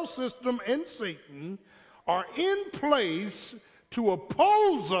the world system and Satan, are in place to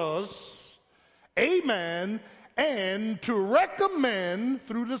oppose us, amen, and to recommend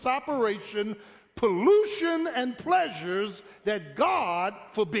through this operation pollution and pleasures that God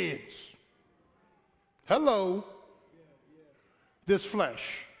forbids. Hello, this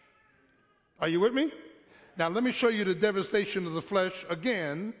flesh. Are you with me? Now let me show you the devastation of the flesh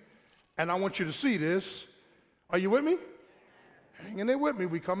again, and I want you to see this. Are you with me? Hang in there with me.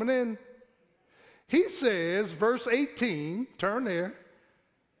 We coming in. He says, verse 18, turn there.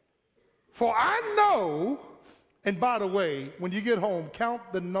 For I know, and by the way, when you get home, count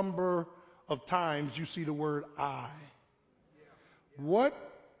the number of times you see the word I.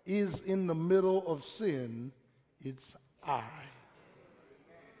 What is in the middle of sin? It's I.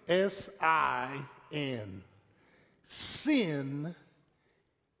 S-I-N. Sin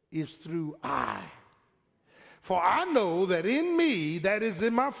is through I. For I know that in me, that is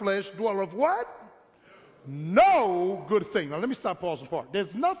in my flesh, dwelleth what? no good thing. Now let me stop, pause, and part.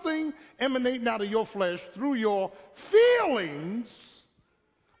 There's nothing emanating out of your flesh through your feelings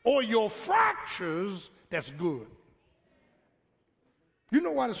or your fractures that's good. You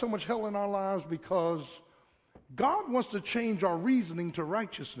know why there's so much hell in our lives? Because God wants to change our reasoning to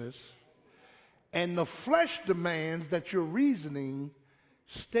righteousness, and the flesh demands that your reasoning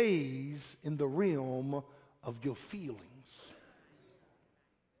stays in the realm of your feelings.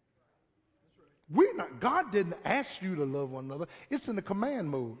 God didn't ask you to love one another. It's in the command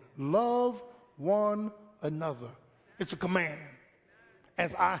mode. Love one another. It's a command.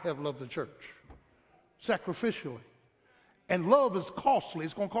 As I have loved the church, sacrificially. And love is costly.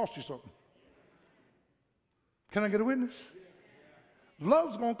 It's going to cost you something. Can I get a witness?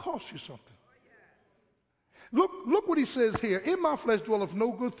 Love's going to cost you something. Look what he says here. In my flesh dwelleth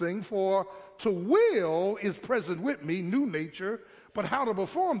no good thing, for to will is present with me, new nature, but how to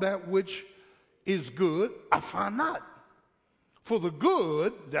perform that which is good, I find not. For the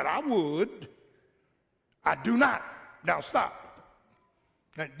good that I would, I do not. Now stop.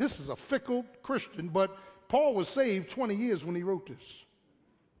 Now, this is a fickle Christian, but Paul was saved 20 years when he wrote this.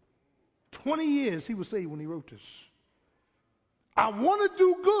 20 years he was saved when he wrote this. I want to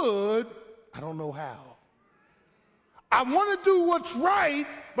do good, I don't know how. I want to do what's right,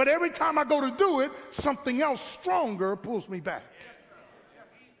 but every time I go to do it, something else stronger pulls me back.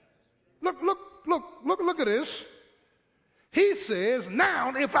 Look at this. He says,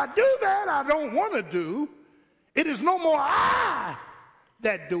 now, if I do that I don't want to do, it is no more I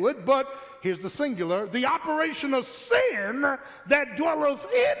that do it, but here's the singular, the operation of sin that dwelleth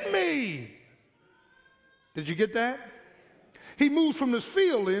in me. Did you get that? He moves from his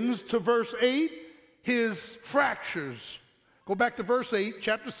feelings to verse 8, his fractures. Go back to verse 8,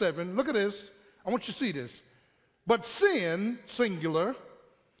 chapter 7. Look at this. I want you to see this. But sin, singular,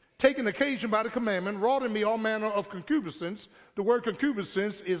 taking occasion by the commandment, wrought in me all manner of concupiscence. The word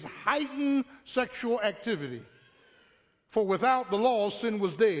concupiscence is heightened sexual activity. For without the law, sin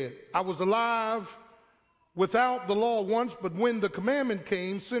was dead. I was alive without the law once, but when the commandment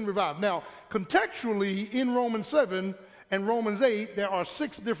came, sin revived. Now, contextually, in Romans 7 and Romans 8, there are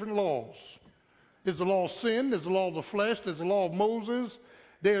 6 different laws. There's the law of sin, there's the law of the flesh, there's the law of Moses,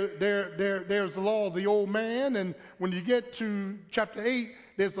 there's the law of the old man, and when you get to chapter 8,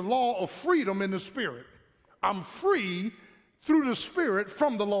 there's the law of freedom in the Spirit. I'm free through the Spirit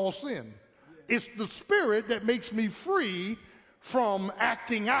from the law of sin. It's the Spirit that makes me free from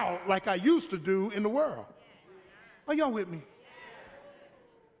acting out like I used to do in the world. Are y'all with me?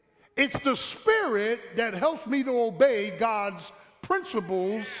 It's the Spirit that helps me to obey God's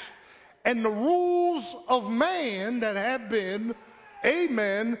principles and the rules of man that have been,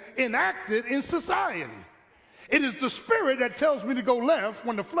 amen, enacted in society. It is the Spirit that tells me to go left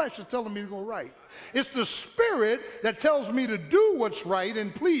when the flesh is telling me to go right. It's the Spirit that tells me to do what's right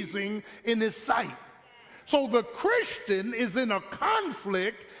and pleasing in His sight. So the Christian is in a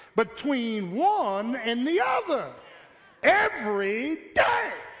conflict between one and the other every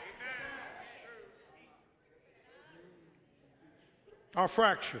day. Our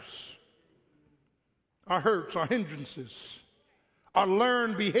fractures, our hurts, our hindrances, our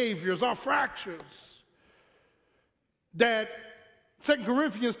learned behaviors, our fractures. That 2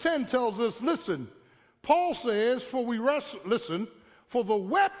 Corinthians 10 tells us, listen, Paul says, for the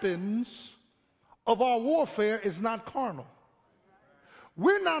weapons of our warfare is not carnal.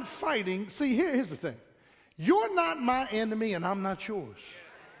 We're not fighting. See, here's the thing. You're not my enemy and I'm not yours.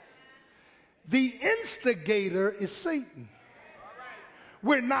 The instigator is Satan.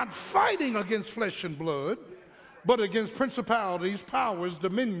 We're not fighting against flesh and blood, but against principalities, powers,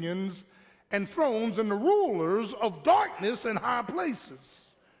 dominions, and thrones, and the rulers of darkness in high places.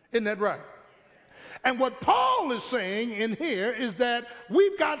 Isn't that right? And what Paul is saying in here is that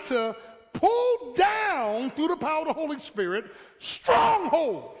we've got to pull down, through the power of the Holy Spirit,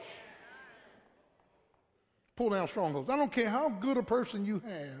 strongholds. Pull down strongholds. I don't care how good a person you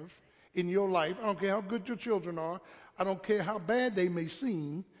have in your life. I don't care how good your children are. I don't care how bad they may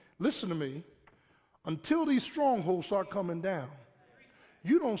seem. Listen to me. Until these strongholds start coming down,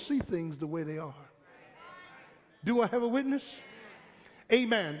 you don't see things the way they are. Do I have a witness?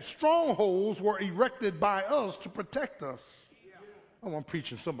 Amen. Strongholds were erected by us to protect us. Oh, I'm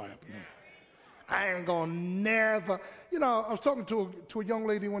preaching somebody up in there. I ain't gonna never. You know, I was talking to a young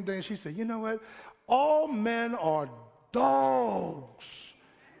lady one day, and she said, you know what? All men are dogs.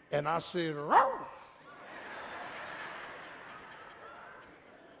 And I said, "Row."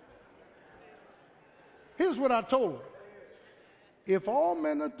 Here's what I told her. If all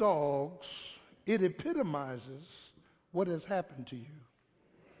men are dogs, it epitomizes what has happened to you.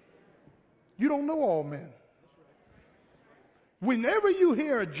 You don't know all men. Whenever you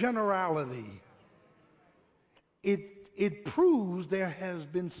hear a generality, it proves there has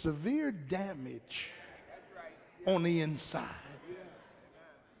been severe damage on the inside.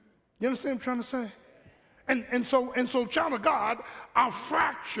 You understand what I'm trying to say? And so, child of God, our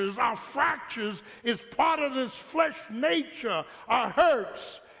fractures is part of this flesh nature, our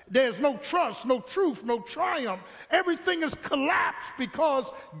hurts. There's no trust, no truth, no triumph. Everything is collapsed because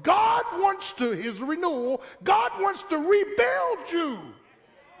God wants to, his renewal, God wants to rebuild you.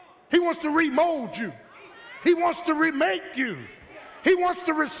 He wants to remold you. He wants to remake you. He wants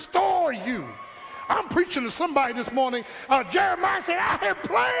to restore you. I'm preaching to somebody this morning. Jeremiah said, I have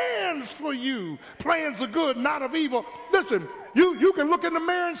plans for you. Plans of good, not of evil. Listen, you can look in the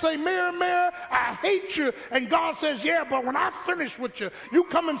mirror and say, mirror, mirror, I hate you. And God says, yeah, but when I finish with you, you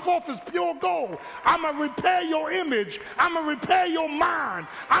coming forth as pure gold. I'm going to repair your image. I'm going to repair your mind.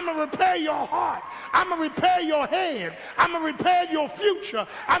 I'm going to repair your heart. I'm going to repair your head. I'm going to repair your future.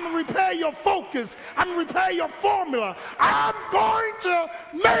 I'm going to repair your focus. I'm going to repair your formula. I'm going to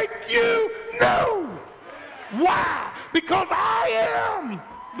make you new. Why? Because I am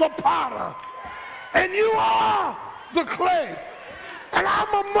the potter and you are the clay, and I'm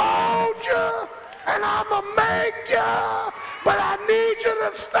going to mold you and I'm going to make you, but I need you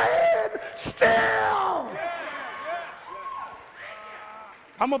to stand still.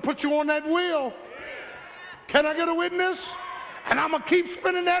 I'm going to put you on that wheel. Can I get a witness? And I'm going to keep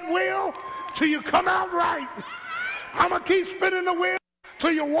spinning that wheel till you come out right. I'm going to keep spinning the wheel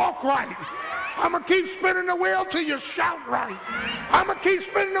till you walk right. I'm going to keep spinning the wheel till you shout right. I'm going to keep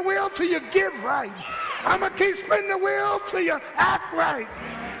spinning the wheel till you give right. I'm going to keep spinning the wheel till you act right,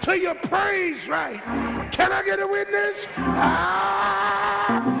 till you praise right. Can I get a witness?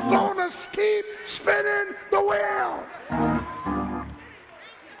 I'm going to keep spinning the wheel.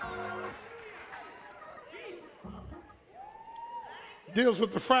 Deals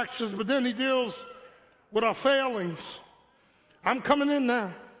with the fractures, but then he deals with our failings. I'm coming in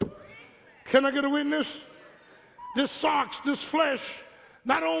now. Can I get a witness? This sarx, this flesh,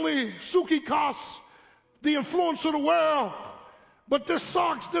 not only sukikos, the influence of the world, but this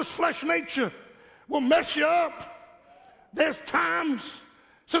sarx, this flesh nature will mess you up. There's times,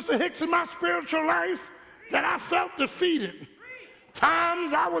 Sister Hicks, in my spiritual life that I felt defeated.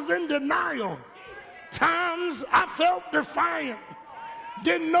 Times I was in denial. Times I felt defiant.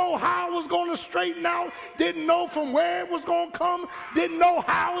 Didn't know how I was going to straighten out. Didn't know from where it was going to come. Didn't know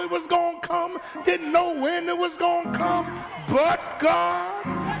how it was going to come. Didn't know when it was going to come. But God,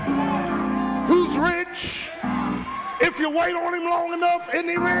 who's rich, if you wait on him long enough, isn't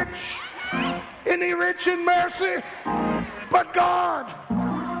he rich? Isn't he rich in mercy? But God,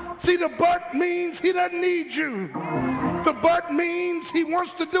 see, the but means he doesn't need you. The but means he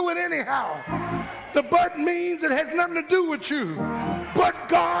wants to do it anyhow. The but means it has nothing to do with you. But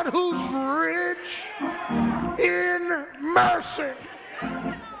God, who's rich in mercy.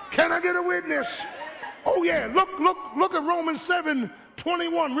 Can I get a witness? Oh yeah, look at Romans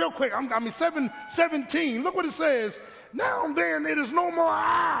 7:21 real quick. 7:17. Look what it says. Now then, it is no more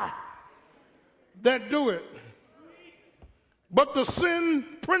I that do it, but the sin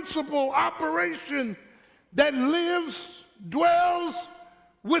principle operation that dwells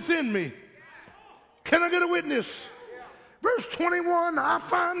within me. Can I get a witness? Verse 21, I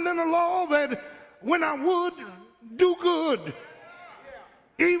find in the law that when I would do good,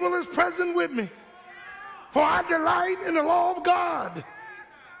 evil is present with me. For I delight in the law of God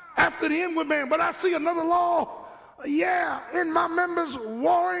after the inward man. But I see another law, in my members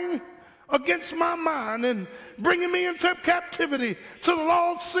warring against my mind and bringing me into captivity to the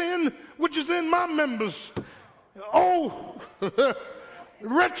law of sin which is in my members. Oh,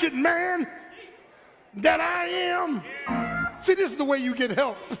 wretched man that I am. See, this is the way you get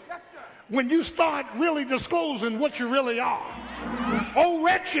help. When you start really disclosing what you really are. Oh,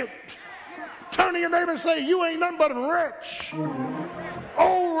 wretched. Turn to your neighbor and say, you ain't nothing but a wretch.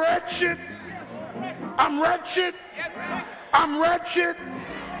 Oh, wretched. I'm wretched. I'm wretched.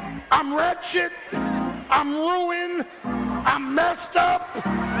 I'm wretched. I'm ruined. I'm messed up.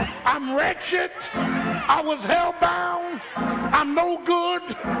 I'm wretched. I was hellbound. I'm no good.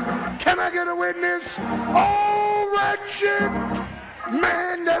 Can I get a witness? Oh, wretched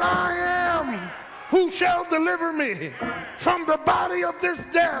man that I am, who shall deliver me from the body of this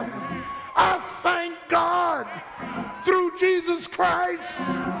death? I thank God through Jesus Christ.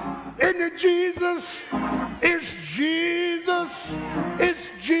 And Jesus, it's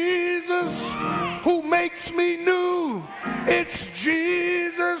Jesus who makes me new. It's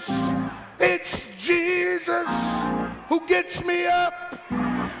Jesus who gets me up.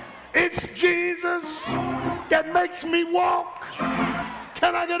 It's Jesus that makes me walk.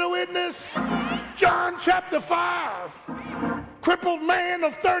 Can I get a witness? John chapter 5. Crippled man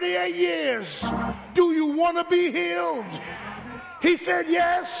of 38 years. Do you want to be healed? He said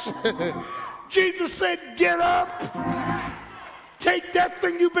yes. Jesus said, get up. Take that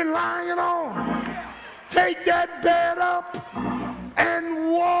thing you've been lying on. Take that bed up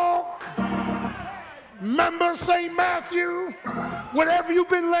and walk. Remember St. Matthew? Whatever you've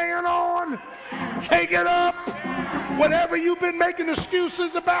been laying on, take it up. Whatever you've been making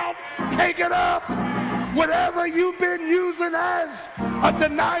excuses about, take it up. Whatever you've been using as a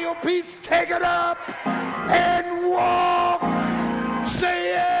denial piece, take it up and walk.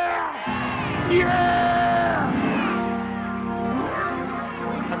 Say yeah. Yeah.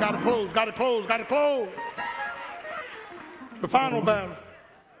 I gotta close. The final battle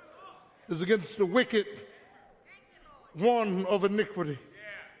is against the wicked one of iniquity,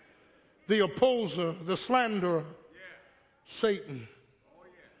 the opposer, the slanderer, Satan,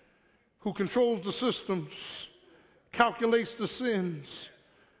 who controls the systems, calculates the sins,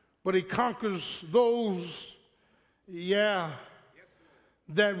 but he conquers those,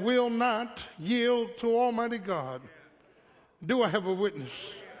 that will not yield to Almighty God. Do I have a witness?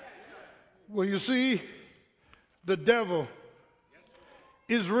 Well, you see, the devil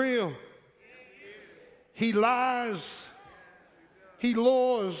is real. He lies, he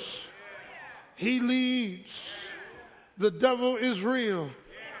lures, he leads. The devil is real.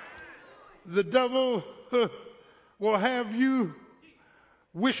 The devil will have you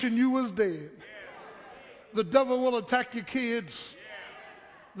wishing you was dead. The devil will attack your kids.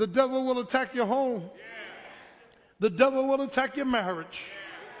 The devil will attack your home. The devil will attack your marriage.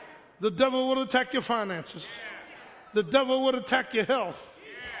 The devil will attack your finances. The devil will attack your health.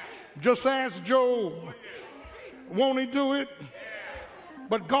 Just ask Job. Won't he do it?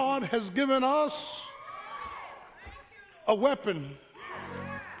 But God has given us a weapon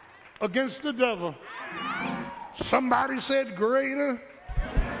against the devil. Somebody said, greater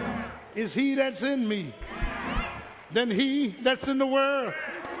is he that's in me than he that's in the world.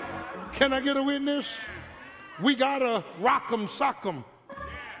 Can I get a witness? We gotta rock 'em, sock 'em.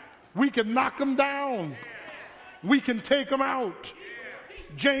 We can knock 'em down. We can take 'em out.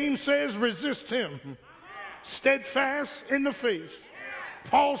 James says, resist him, steadfast in the faith.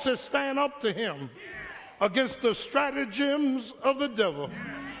 Paul says, stand up to him against the stratagems of the devil.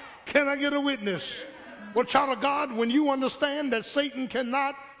 Can I get a witness? Well, child of God, when you understand that Satan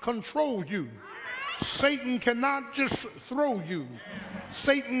cannot control you, Satan cannot just throw you,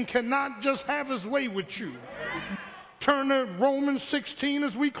 Satan cannot just have his way with you. Turn to Romans 16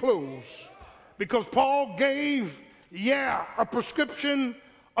 as we close, because Paul gave a prescription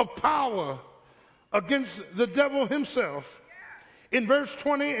of power against the devil himself. In verse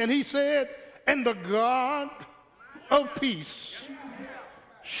 20, and he said, and the God of peace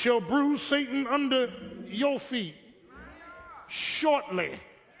shall bruise Satan under your feet shortly.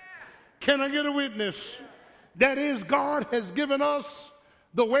 Can I get a witness? That is, God has given us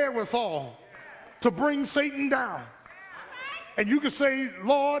the wherewithal to bring Satan down. And you can say,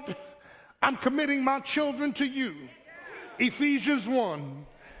 Lord, I'm committing my children to you. Ephesians 1,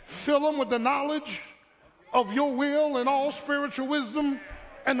 fill them with the knowledge of your will and all spiritual wisdom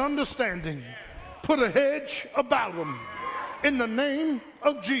and understanding. Put a hedge about them in the name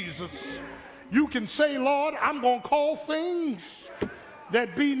of Jesus. You can say, Lord, I'm going to call things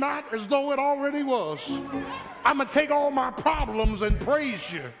that be not as though it already was. I'm going to take all my problems and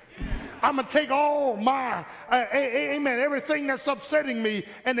praise you. I'm going to take all my, everything that's upsetting me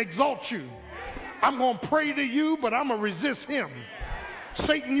and exalt you. I'm going to pray to you, but I'm going to resist him.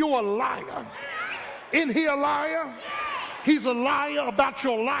 Satan, you're a liar. Isn't he a liar? He's a liar about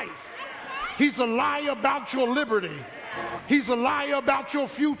your life. He's a liar about your liberty. He's a liar about your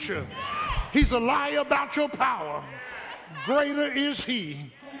future. He's a liar about your power. Greater is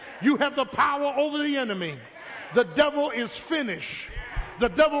he. You have the power over the enemy. The devil is finished. The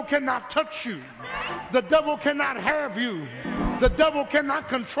devil cannot touch you. The devil cannot have you. The devil cannot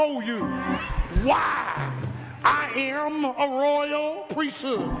control you. Why? I am a royal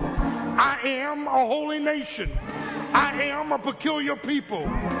priesthood. I am a holy nation. I am a peculiar people.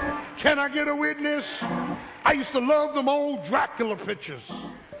 Can I get a witness? I used to love them old Dracula pictures.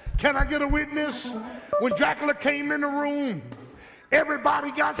 Can I get a witness? When Dracula came in the room,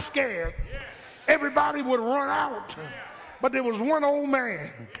 everybody got scared. Everybody would run out. But there was one old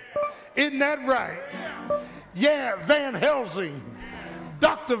man. Isn't that right? Yeah, Van Helsing.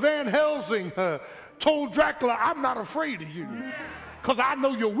 Dr. Van Helsing told Dracula, I'm not afraid of you because I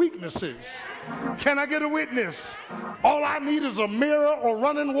know your weaknesses. Can I get a witness? All I need is a mirror or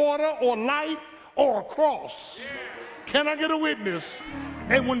running water or light or a cross. Can I get a witness?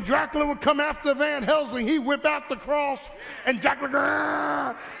 And when Dracula would come after Van Helsing, he'd whip out the cross, and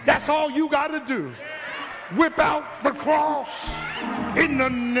Dracula, that's all you got to do. Whip out the cross in the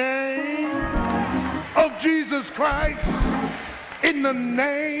name of Jesus Christ, in the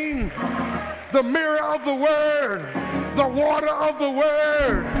name, the mirror of the word, the water of the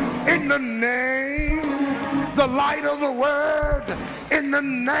word, in the name, the light of the word, in the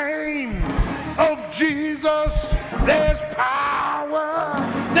name of Jesus. There's power,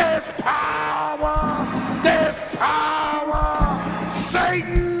 there's power, there's power.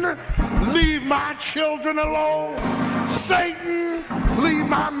 Satan, leave my children alone. Satan, leave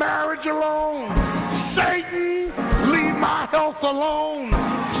my marriage alone. Satan, leave my health alone.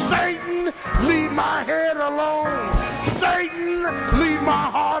 Satan, leave my head alone. Satan, leave my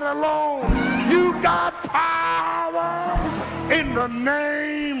heart alone. You got power in the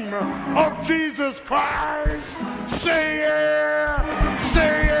name of Jesus Christ. Say yeah,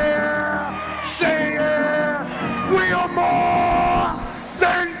 say yeah, say yeah. We are more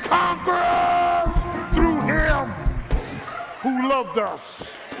than conquerors through him who loved us.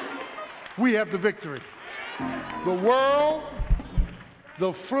 We have the victory. The world,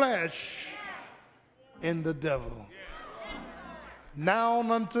 the flesh, and the devil. Now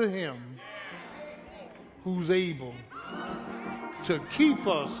unto him who's able to keep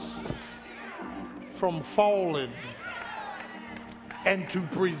us from falling and to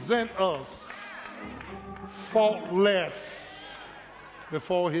present us faultless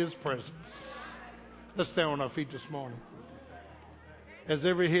before his presence. Let's stand on our feet this morning. As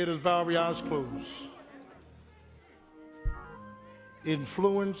every head is bowed, every eyes closed.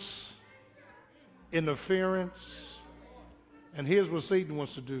 Influence, interference, and here's what Satan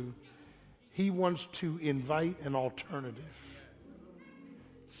wants to do. He wants to invite an alternative.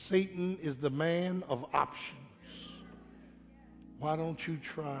 Satan is the man of options. Why don't you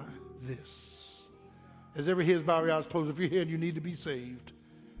try this? As every head is bowed, every eyes closed. If you're here and you need to be saved,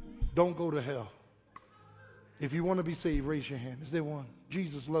 don't go to hell. If you want to be saved, raise your hand. Is there one?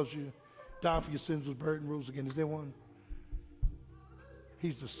 Jesus loves you, died for your sins, was buried and rose again. Is there one?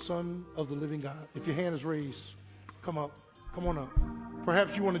 He's the Son of the living God. If your hand is raised, come up. Come on up.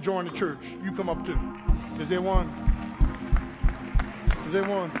 Perhaps you want to join the church. You come up too. Is there one? Is there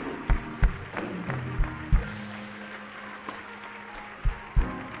one?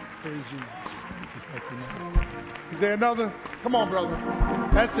 Praise Jesus. Thank you, thank you. Is there another? Come on, brother.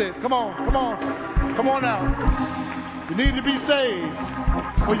 That's it. Come on, come on. Come on out. You need to be saved,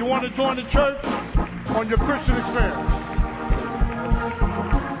 or you want to join the church on your Christian experience.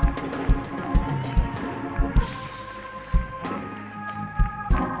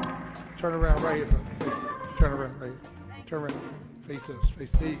 Turn around right here, brother. Turn around right here. Turn around. Face us.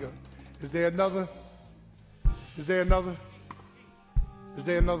 Face. There you go. Is there another? Is there another? Is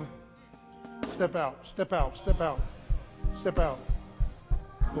there another? Step out. Step out. Step out. Step out.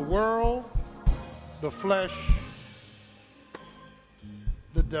 The world, the flesh,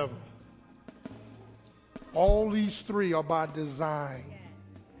 the devil. All these three are by design.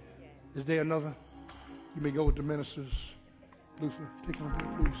 Is there another? You may go with the ministers. Luther, take him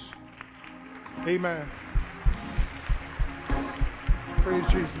up, please. Amen. Praise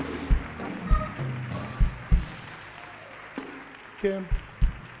Jesus. Kim.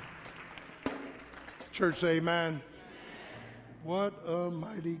 Church, say amen. What a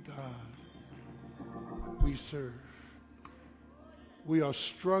mighty God we serve. We are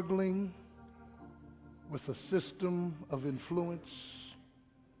struggling with a system of influence.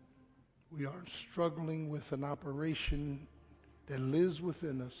 We are struggling with an operation that lives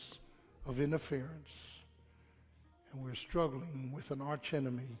within us of interference. And we're struggling with an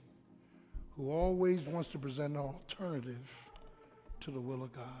archenemy who always wants to present an alternative to the will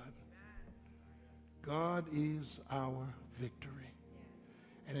of God. God is our victory.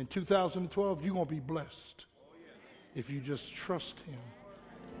 And in 2012, you're going to be blessed if you just trust him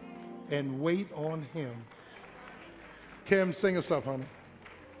and wait on him. Kim, sing us up, honey.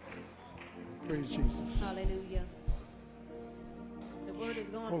 Praise Jesus. Hallelujah. The word is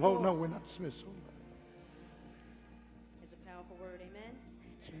going forth. Oh, no, we're not dismissed. It's a powerful word. Amen.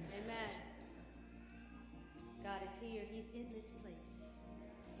 Jesus. Amen. God is here. He's in this place.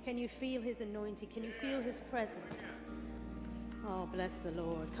 Can you feel his anointing? Can you feel his presence? Oh, bless the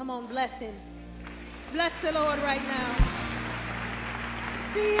Lord. Come on, bless him. Bless the Lord right now.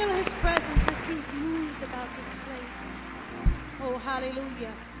 Feel his presence as he moves about this place. Oh,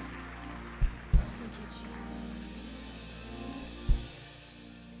 hallelujah. Thank you, Jesus.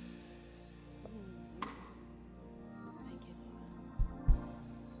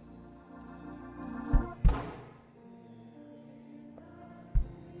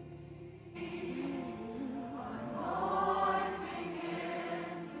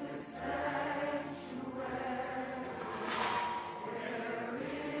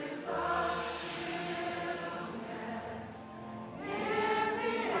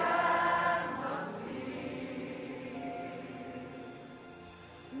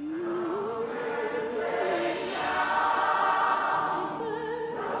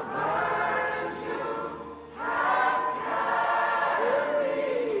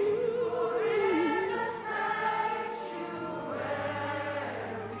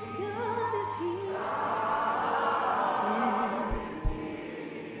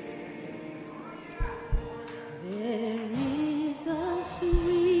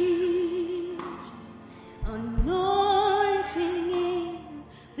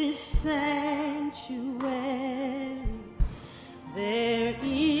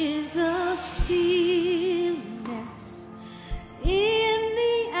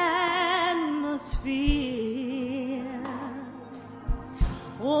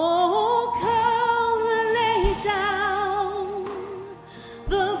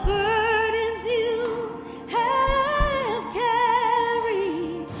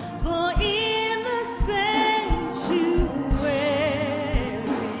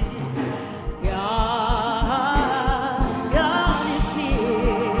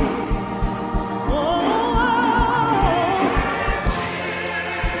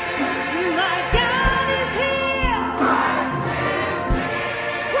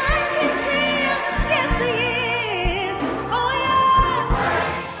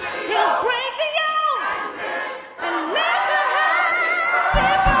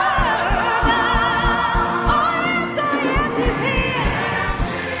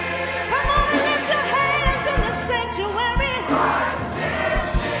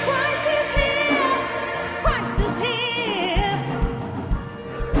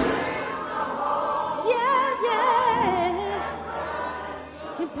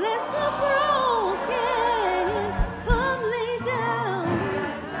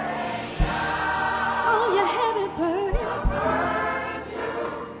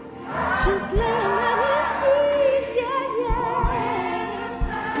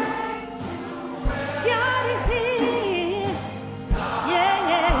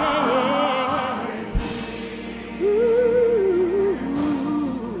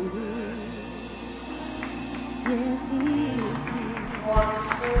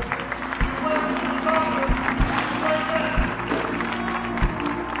 Hallelujah.